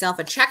gave myself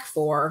a check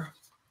for,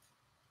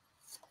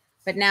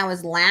 but now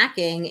is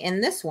lacking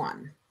in this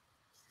one.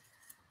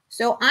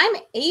 So I'm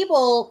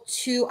able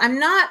to, I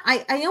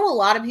know a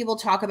lot of people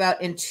talk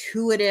about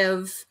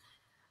intuitive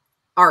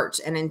art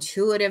and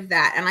intuitive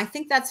that. And I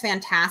think that's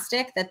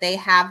fantastic that they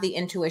have the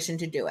intuition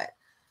to do it.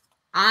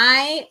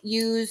 I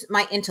use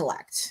my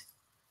intellect.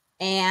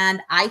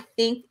 And I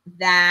think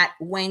that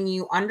when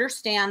you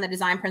understand the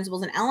design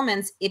principles and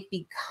elements, it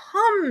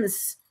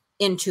becomes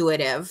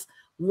intuitive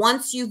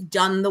once you've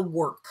done the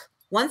work.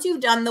 Once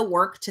you've done the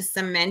work to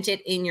cement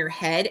it in your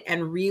head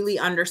and really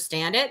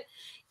understand it,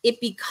 it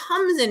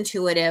becomes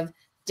intuitive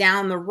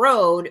down the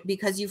road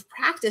because you've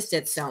practiced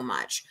it so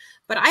much.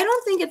 But I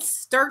don't think it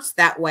starts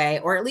that way,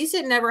 or at least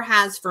it never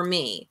has for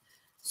me.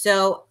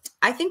 So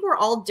I think we're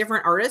all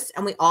different artists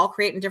and we all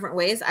create in different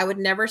ways. I would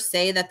never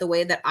say that the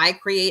way that I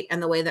create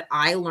and the way that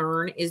I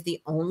learn is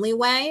the only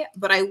way,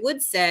 but I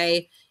would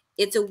say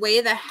it's a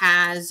way that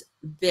has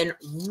been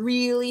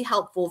really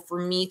helpful for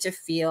me to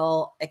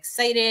feel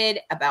excited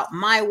about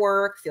my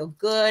work, feel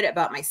good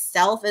about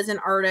myself as an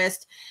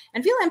artist,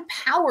 and feel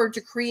empowered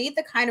to create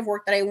the kind of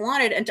work that I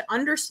wanted and to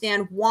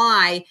understand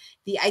why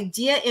the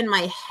idea in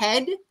my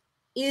head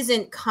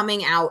isn't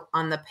coming out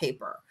on the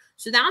paper.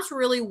 So that's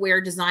really where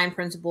design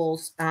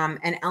principles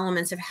and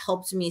elements have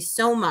helped me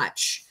so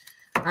much,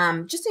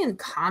 just in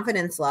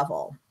confidence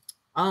level.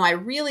 Oh, I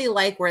really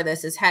like where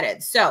this is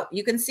headed. So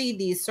you can see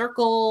these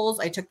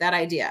circles, I took that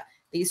idea.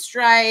 These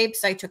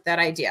stripes, I took that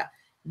idea.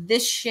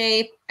 This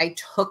shape, I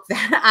took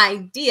that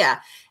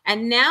idea.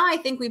 And now I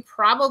think we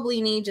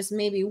probably need just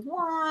maybe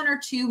one or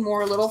two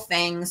more little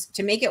things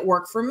to make it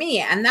work for me.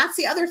 And that's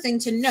the other thing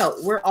to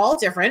note. We're all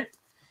different.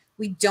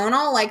 We don't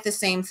all like the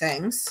same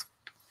things.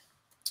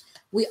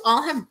 We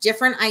all have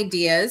different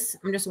ideas.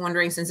 I'm just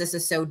wondering, since this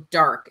is so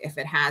dark, if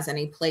it has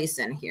any place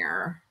in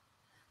here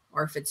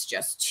or if it's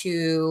just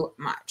too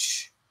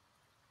much.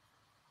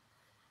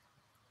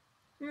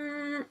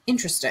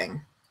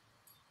 Interesting.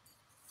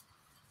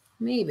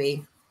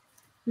 Maybe,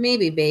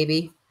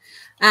 baby.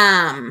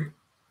 But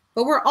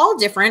we're all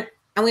different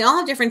and we all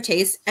have different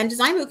tastes. And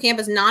Design Bootcamp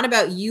is not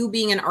about you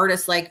being an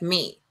artist like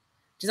me.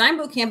 Design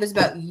Bootcamp is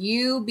about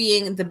you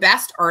being the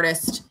best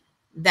artist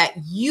that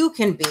you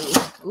can be.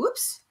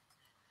 Oops.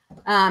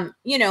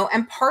 You know,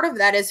 and part of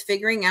that is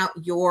figuring out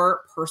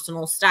your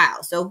personal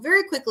style. So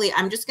very quickly,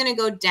 I'm just going to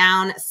go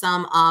down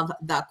some of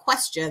the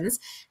questions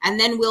and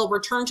then we'll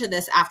return to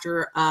this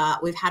after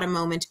we've had a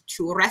moment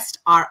to rest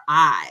our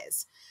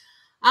eyes.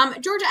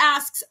 Georgia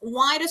asks,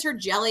 why does her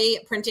jelly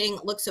printing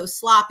look so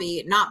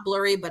sloppy? Not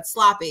blurry, but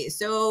sloppy.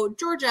 So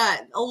Georgia,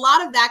 a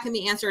lot of that can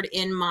be answered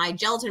in my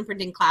gelatin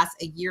printing class,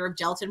 A Year of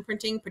Gelatin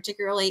Printing,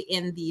 particularly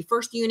in the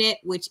first unit,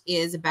 which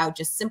is about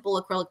just simple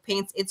acrylic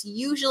paints. It's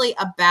usually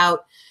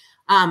about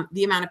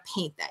the amount of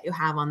paint that you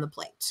have on the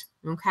plate.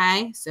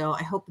 Okay, so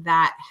I hope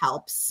that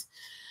helps.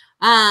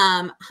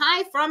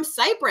 Hi from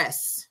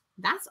Cyprus.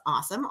 That's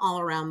awesome, all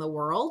around the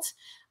world.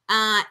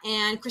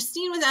 And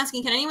Christine was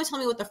asking, can anyone tell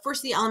me what the first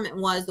of the element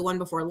was, the one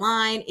before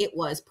line? It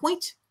was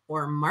point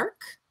or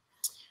mark.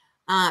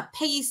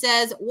 Peggy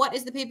says, what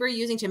is the paper you're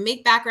using to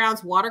make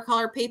backgrounds?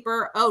 Watercolor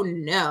paper? Oh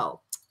no,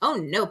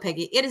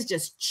 Peggy. It is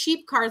just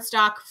cheap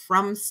cardstock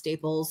from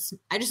Staples.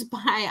 I just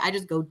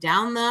go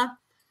down the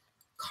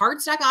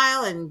cardstock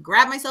aisle and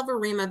grab myself a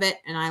ream of it,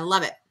 and I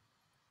love it.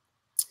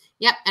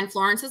 Yep, and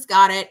Florence has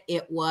got it.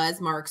 It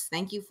was Mark's.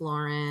 Thank you,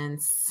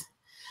 Florence.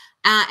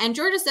 And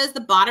Georgia says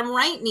the bottom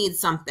right needs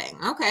something.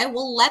 Okay,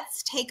 well,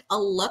 let's take a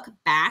look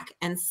back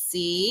and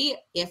see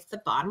if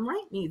the bottom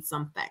right needs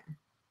something.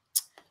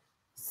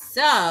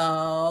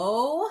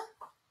 So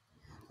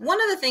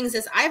one of the things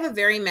is I have a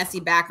very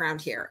messy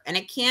background here, and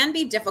it can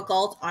be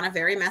difficult on a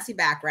very messy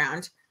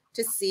background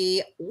to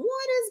see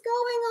what is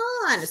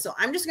going on. So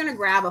I'm just going to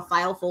grab a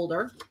file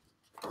folder.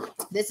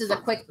 This is a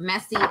quick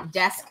messy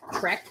desk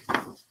trick.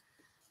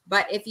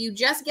 But if you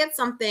just get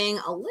something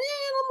a little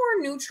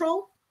more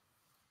neutral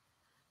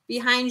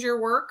behind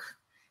your work,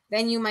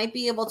 then you might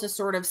be able to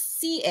sort of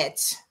see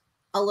it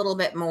a little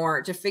bit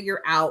more to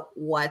figure out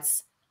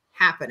what's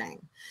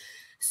happening.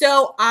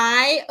 So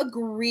I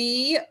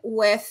agree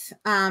with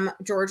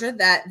Georgia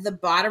that the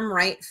bottom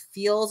right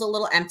feels a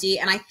little empty.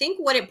 And I think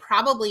what it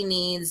probably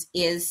needs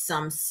is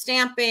some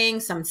stamping,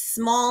 some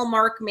small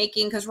mark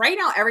making, because right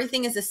now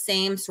everything is the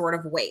same sort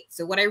of weight.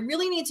 So what I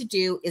really need to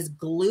do is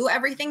glue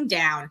everything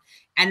down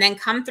and then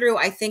come through,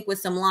 I think, with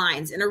some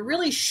lines in a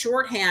really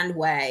shorthand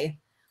way.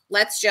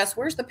 Let's just,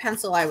 where's the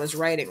pencil I was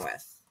writing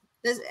with?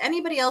 Does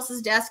anybody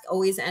else's desk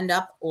always end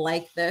up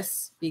like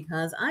this?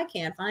 Because I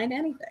can't find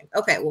anything.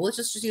 Okay, well, let's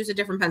just use a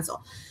different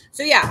pencil.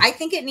 So yeah, I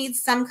think it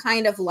needs some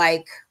kind of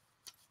like,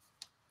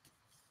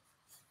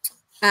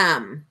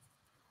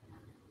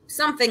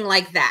 something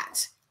like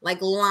that,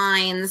 like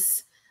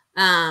lines,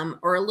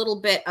 or a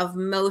little bit of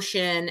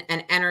motion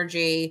and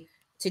energy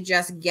to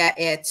just get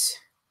it,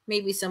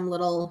 maybe some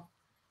little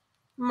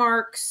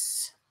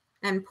marks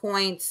and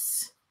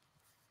points.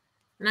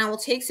 And I will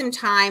take some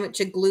time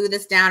to glue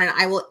this down, and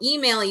I will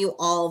email you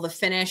all the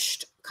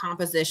finished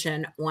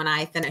composition when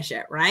I finish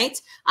it, right?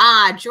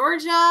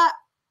 Georgia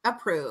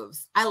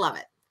approves. I love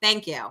it.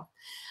 Thank you.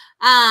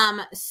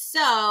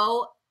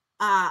 So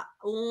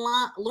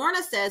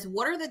Lorna says,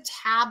 what are the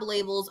tab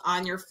labels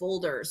on your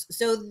folders?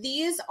 So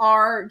these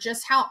are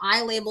just how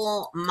I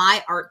label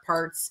my art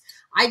parts.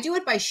 I do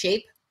it by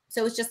shape.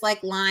 So it's just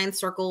like lines,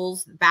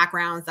 circles,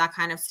 backgrounds, that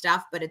kind of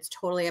stuff, but it's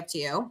totally up to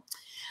you.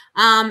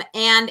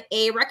 And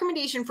a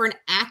recommendation for an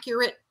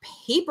accurate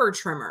paper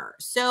trimmer.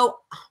 So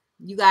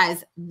you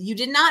guys, you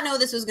did not know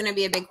this was going to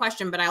be a big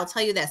question, but I'll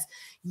tell you this.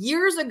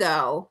 Years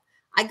ago,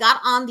 I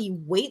got on the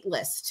wait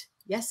list.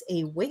 Yes,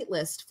 a wait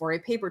list for a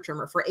paper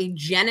trimmer, for a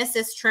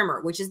Genesis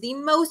trimmer, which is the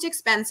most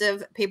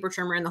expensive paper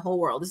trimmer in the whole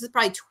world. This is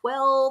probably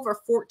 12 or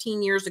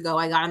 14 years ago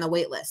I got on the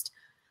wait list.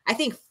 I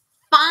think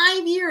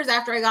 5 years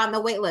after I got on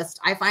the wait list,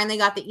 I finally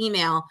got the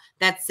email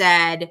that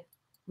said,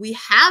 we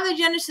have a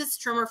Genesis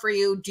trimmer for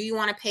you. Do you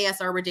want to pay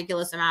us our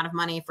ridiculous amount of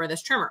money for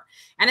this trimmer?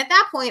 And at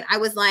that point, I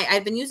was like,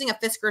 I'd been using a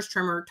Fiskars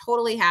trimmer,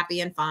 totally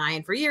happy and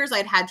fine. For years,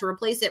 I'd had to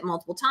replace it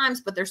multiple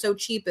times, but they're so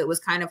cheap. It was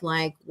kind of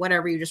like,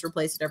 whatever, you just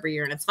replace it every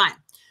year and it's fine.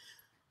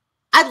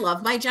 I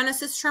love my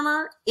Genesis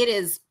trimmer. It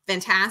is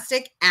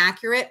fantastic,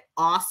 accurate,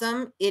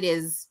 awesome. It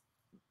is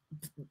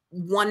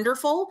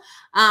wonderful.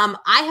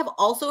 I have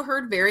also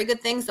heard very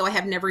good things, though I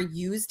have never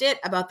used it,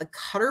 about the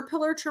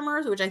Caterpillar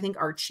trimmers, which I think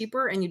are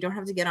cheaper and you don't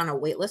have to get on a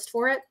wait list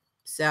for it.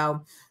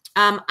 So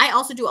I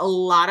also do a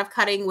lot of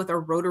cutting with a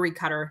rotary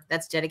cutter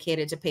that's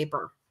dedicated to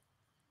paper.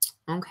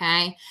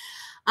 Okay.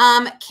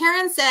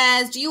 Karen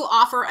says, do you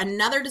offer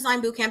another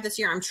design bootcamp this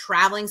year? I'm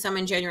traveling some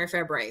in January,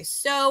 February.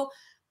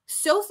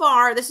 So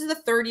far, this is the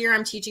 3rd year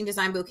I'm teaching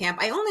design bootcamp.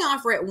 I only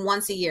offer it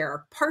once a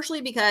year, partially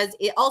because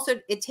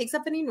it takes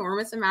up an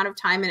enormous amount of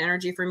time and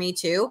energy for me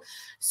too.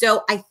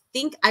 So I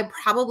think I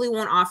probably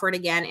won't offer it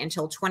again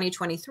until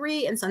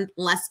 2023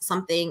 unless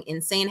something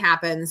insane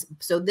happens.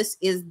 So this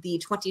is the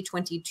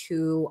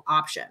 2022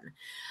 option.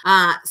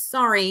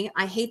 Sorry,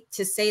 I hate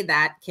to say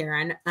that,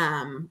 Karen,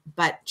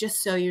 but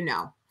just so you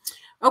know.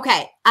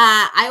 Okay,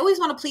 I always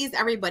want to please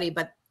everybody,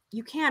 but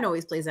you can't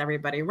always please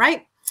everybody,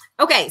 right?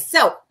 Okay,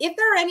 so if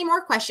there are any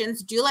more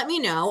questions, do let me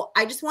know.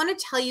 I just want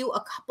to tell you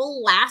a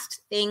couple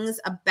last things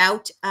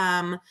about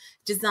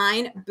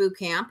Design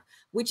Bootcamp,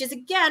 which is,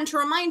 again, to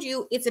remind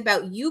you, it's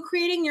about you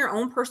creating your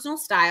own personal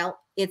style.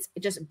 It's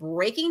just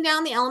breaking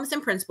down the elements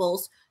and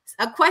principles.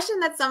 A question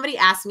that somebody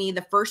asked me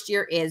the first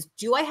year is,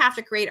 do I have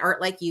to create art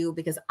like you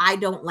because I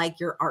don't like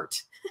your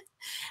art?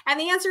 And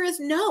the answer is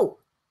no.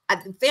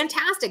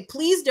 Fantastic.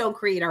 Please don't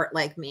create art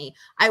like me.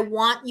 I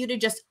want you to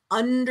just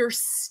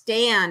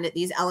understand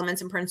these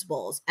elements and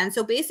principles. And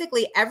so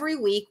basically every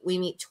week we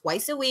meet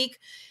twice a week.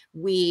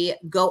 We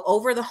go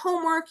over the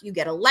homework. You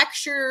get a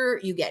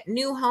lecture, you get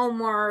new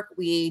homework.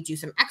 We do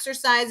some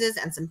exercises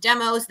and some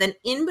demos. Then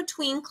in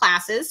between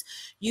classes,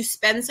 you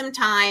spend some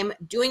time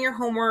doing your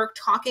homework,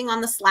 talking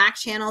on the Slack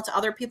channel to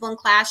other people in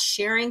class,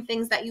 sharing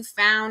things that you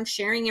found,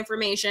 sharing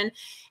information.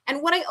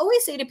 And what I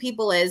always say to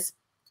people is,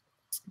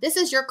 this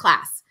is your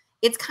class.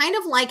 It's kind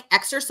of like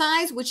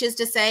exercise, which is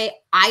to say,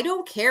 I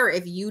don't care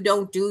if you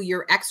don't do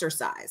your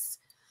exercise.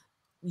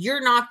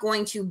 You're not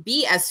going to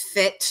be as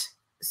fit,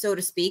 so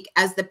to speak,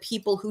 as the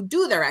people who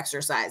do their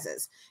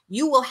exercises.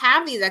 You will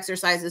have these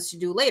exercises to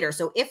do later.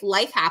 So if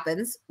life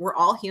happens, we're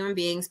all human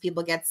beings,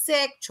 people get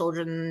sick,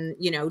 children,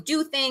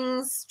 do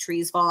things,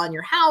 trees fall on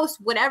your house,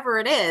 whatever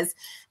it is,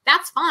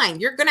 that's fine.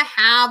 You're going to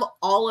have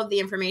all of the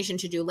information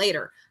to do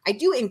later. I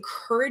do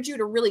encourage you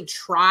to really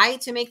try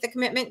to make the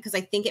commitment because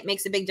I think it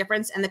makes a big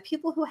difference. And the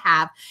people who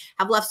have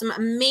left some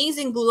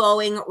amazing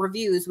glowing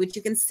reviews, which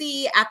you can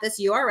see at this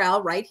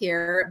URL right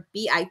here,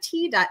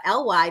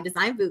 bit.ly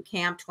Design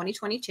Bootcamp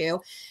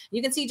 2022.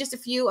 You can see just a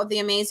few of the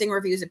amazing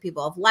reviews that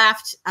people have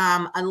left.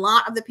 A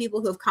lot of the people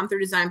who have come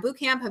through Design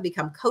Bootcamp have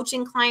become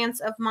coaching clients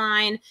of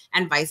mine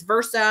and vice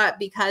versa,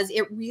 because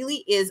it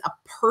really is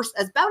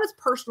about as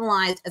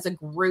personalized as a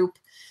group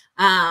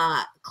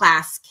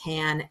class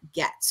can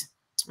get.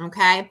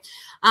 Okay.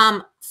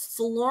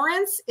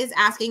 Florence is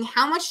asking,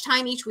 how much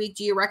time each week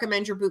do you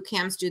recommend your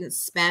bootcamp students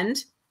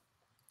spend?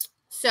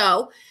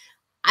 So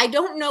I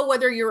don't know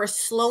whether you're a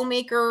slow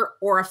maker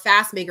or a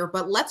fast maker,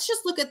 but let's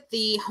just look at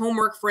the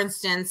homework, for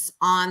instance,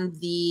 on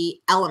the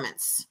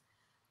elements.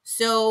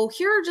 So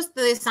here are just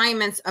the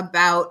assignments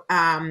about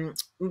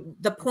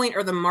the point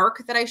or the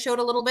mark that I showed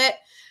a little bit.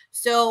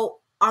 So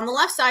on the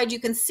left side, you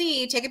can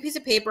see, take a piece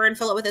of paper and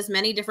fill it with as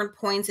many different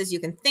points as you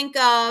can think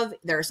of.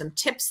 There are some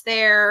tips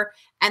there.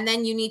 And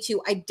then you need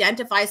to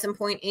identify some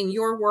point in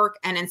your work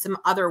and in some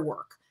other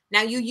work.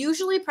 Now, you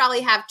usually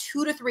probably have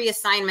 2 to 3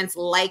 assignments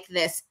like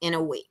this in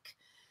a week.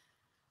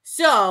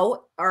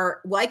 So,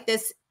 or like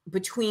this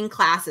between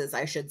classes,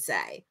 I should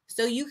say.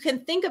 So you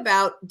can think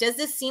about, does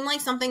this seem like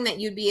something that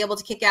you'd be able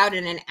to kick out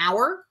in an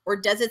hour? Or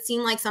does it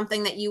seem like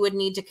something that you would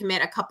need to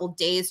commit a couple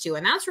days to?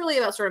 And that's really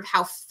about sort of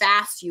how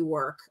fast you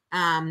work.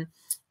 And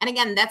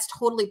again, that's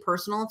totally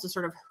personal to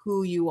sort of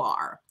who you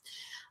are.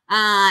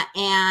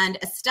 And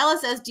Estella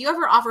says, do you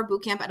ever offer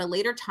bootcamp at a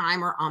later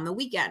time or on the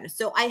weekend?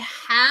 So I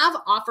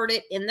have offered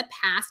it in the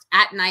past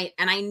at night.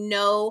 And I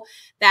know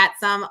that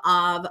some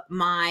of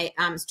my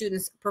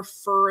students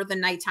prefer the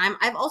nighttime.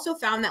 I've also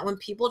found that when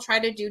people try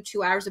to do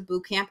 2 hours of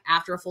bootcamp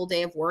after a full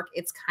day of work,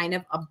 it's kind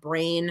of a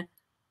brain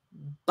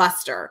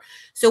buster.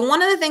 So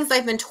one of the things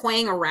I've been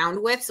toying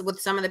around with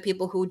some of the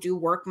people who do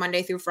work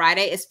Monday through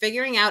Friday is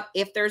figuring out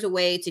if there's a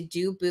way to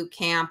do boot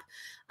camp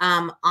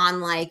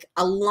on like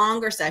a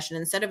longer session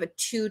instead of a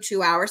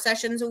 2-hour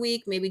sessions a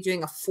week, maybe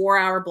doing a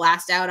 4-hour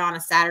blast out on a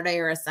Saturday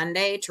or a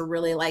Sunday to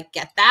really like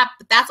get that.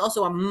 But that's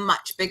also a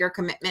much bigger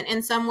commitment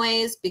in some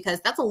ways because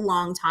that's a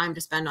long time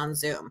to spend on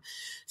Zoom.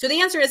 So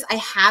the answer is I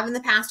have in the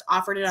past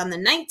offered it on the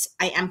night.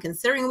 I am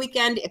considering a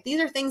weekend. If these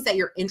are things that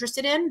you're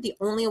interested in, the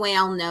only way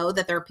I'll know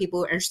that there are people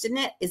who are interested in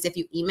it is if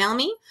you email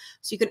me.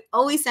 So you can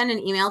always send an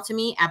email to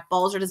me at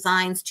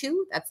balzerdesigns2,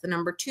 that's the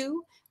number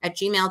 2, at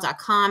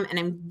gmail.com. And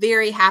I'm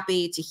very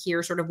happy to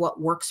hear sort of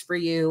what works for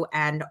you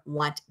and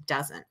what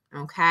doesn't.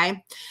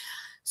 Okay.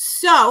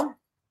 So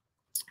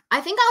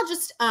I think I'll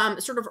just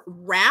sort of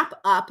wrap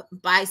up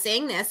by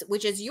saying this,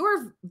 which is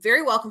you're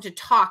very welcome to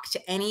talk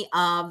to any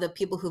of the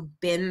people who've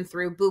been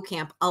through boot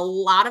camp. A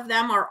lot of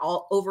them are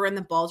all over in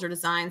the Balzer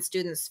Design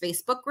Students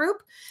Facebook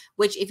group,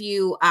 which if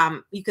you,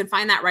 you can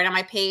find that right on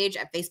my page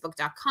at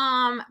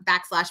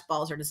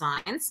facebook.com/Balzer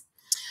Designs.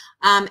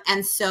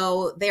 And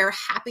so they're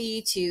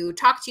happy to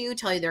talk to you,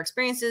 tell you their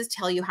experiences,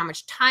 tell you how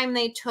much time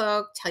they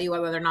took, tell you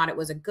whether or not it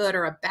was a good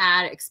or a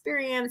bad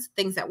experience,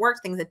 things that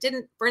worked, things that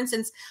didn't. For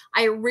instance,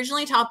 I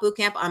originally taught boot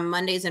camp on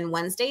Mondays and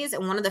Wednesdays.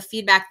 And one of the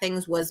feedback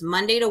things was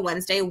Monday to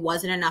Wednesday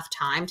wasn't enough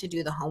time to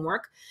do the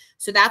homework.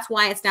 So that's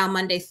why it's now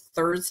Monday,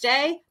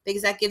 Thursday,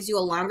 because that gives you a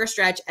longer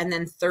stretch. And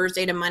then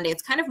Thursday to Monday,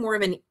 it's kind of more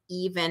of an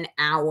even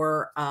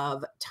hour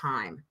of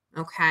time.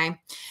 Okay.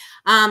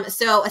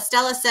 So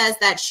Estella says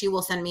that she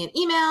will send me an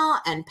email,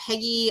 and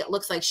Peggy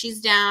looks like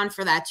she's down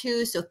for that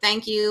too. So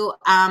thank you.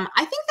 I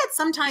think that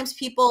sometimes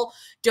people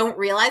don't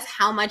realize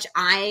how much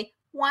I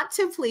want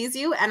to please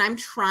you, and I'm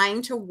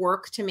trying to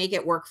work to make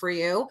it work for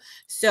you.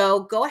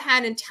 So go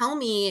ahead and tell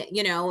me,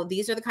 you know,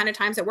 these are the kind of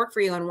times that work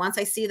for you. And once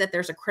I see that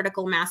there's a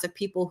critical mass of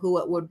people who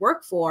it would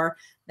work for,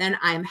 then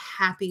I'm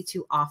happy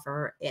to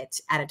offer it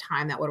at a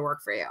time that would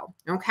work for you.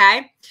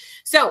 Okay.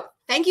 So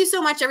thank you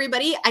so much,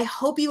 everybody. I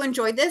hope you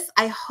enjoyed this.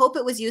 I hope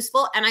it was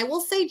useful. And I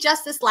will say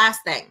just this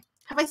last thing.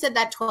 Have I said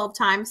that 12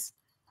 times?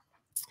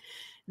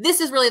 This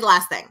is really the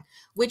last thing,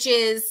 which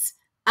is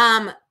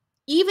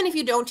even if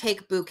you don't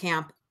take boot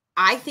camp,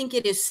 I think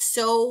it is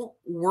so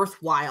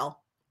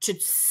worthwhile to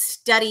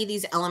study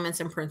these elements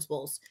and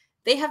principles.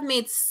 They have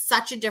made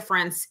such a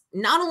difference,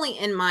 not only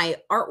in my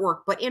artwork,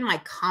 but in my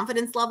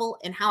confidence level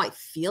and how I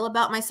feel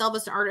about myself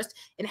as an artist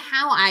and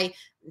how I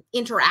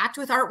interact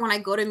with art when I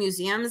go to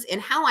museums and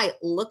how I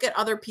look at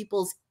other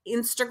people's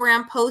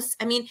Instagram posts.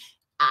 I mean,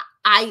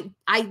 I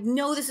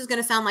know this is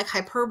going to sound like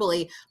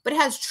hyperbole, but it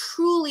has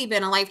truly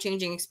been a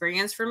life-changing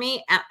experience for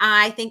me. And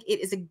I think it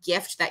is a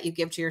gift that you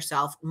give to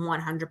yourself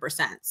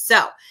 100%.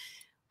 So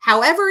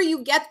however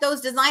you get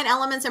those design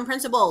elements and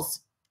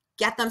principles,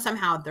 get them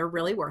somehow. They're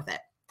really worth it.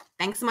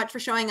 Thanks so much for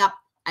showing up.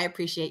 I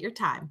appreciate your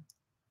time.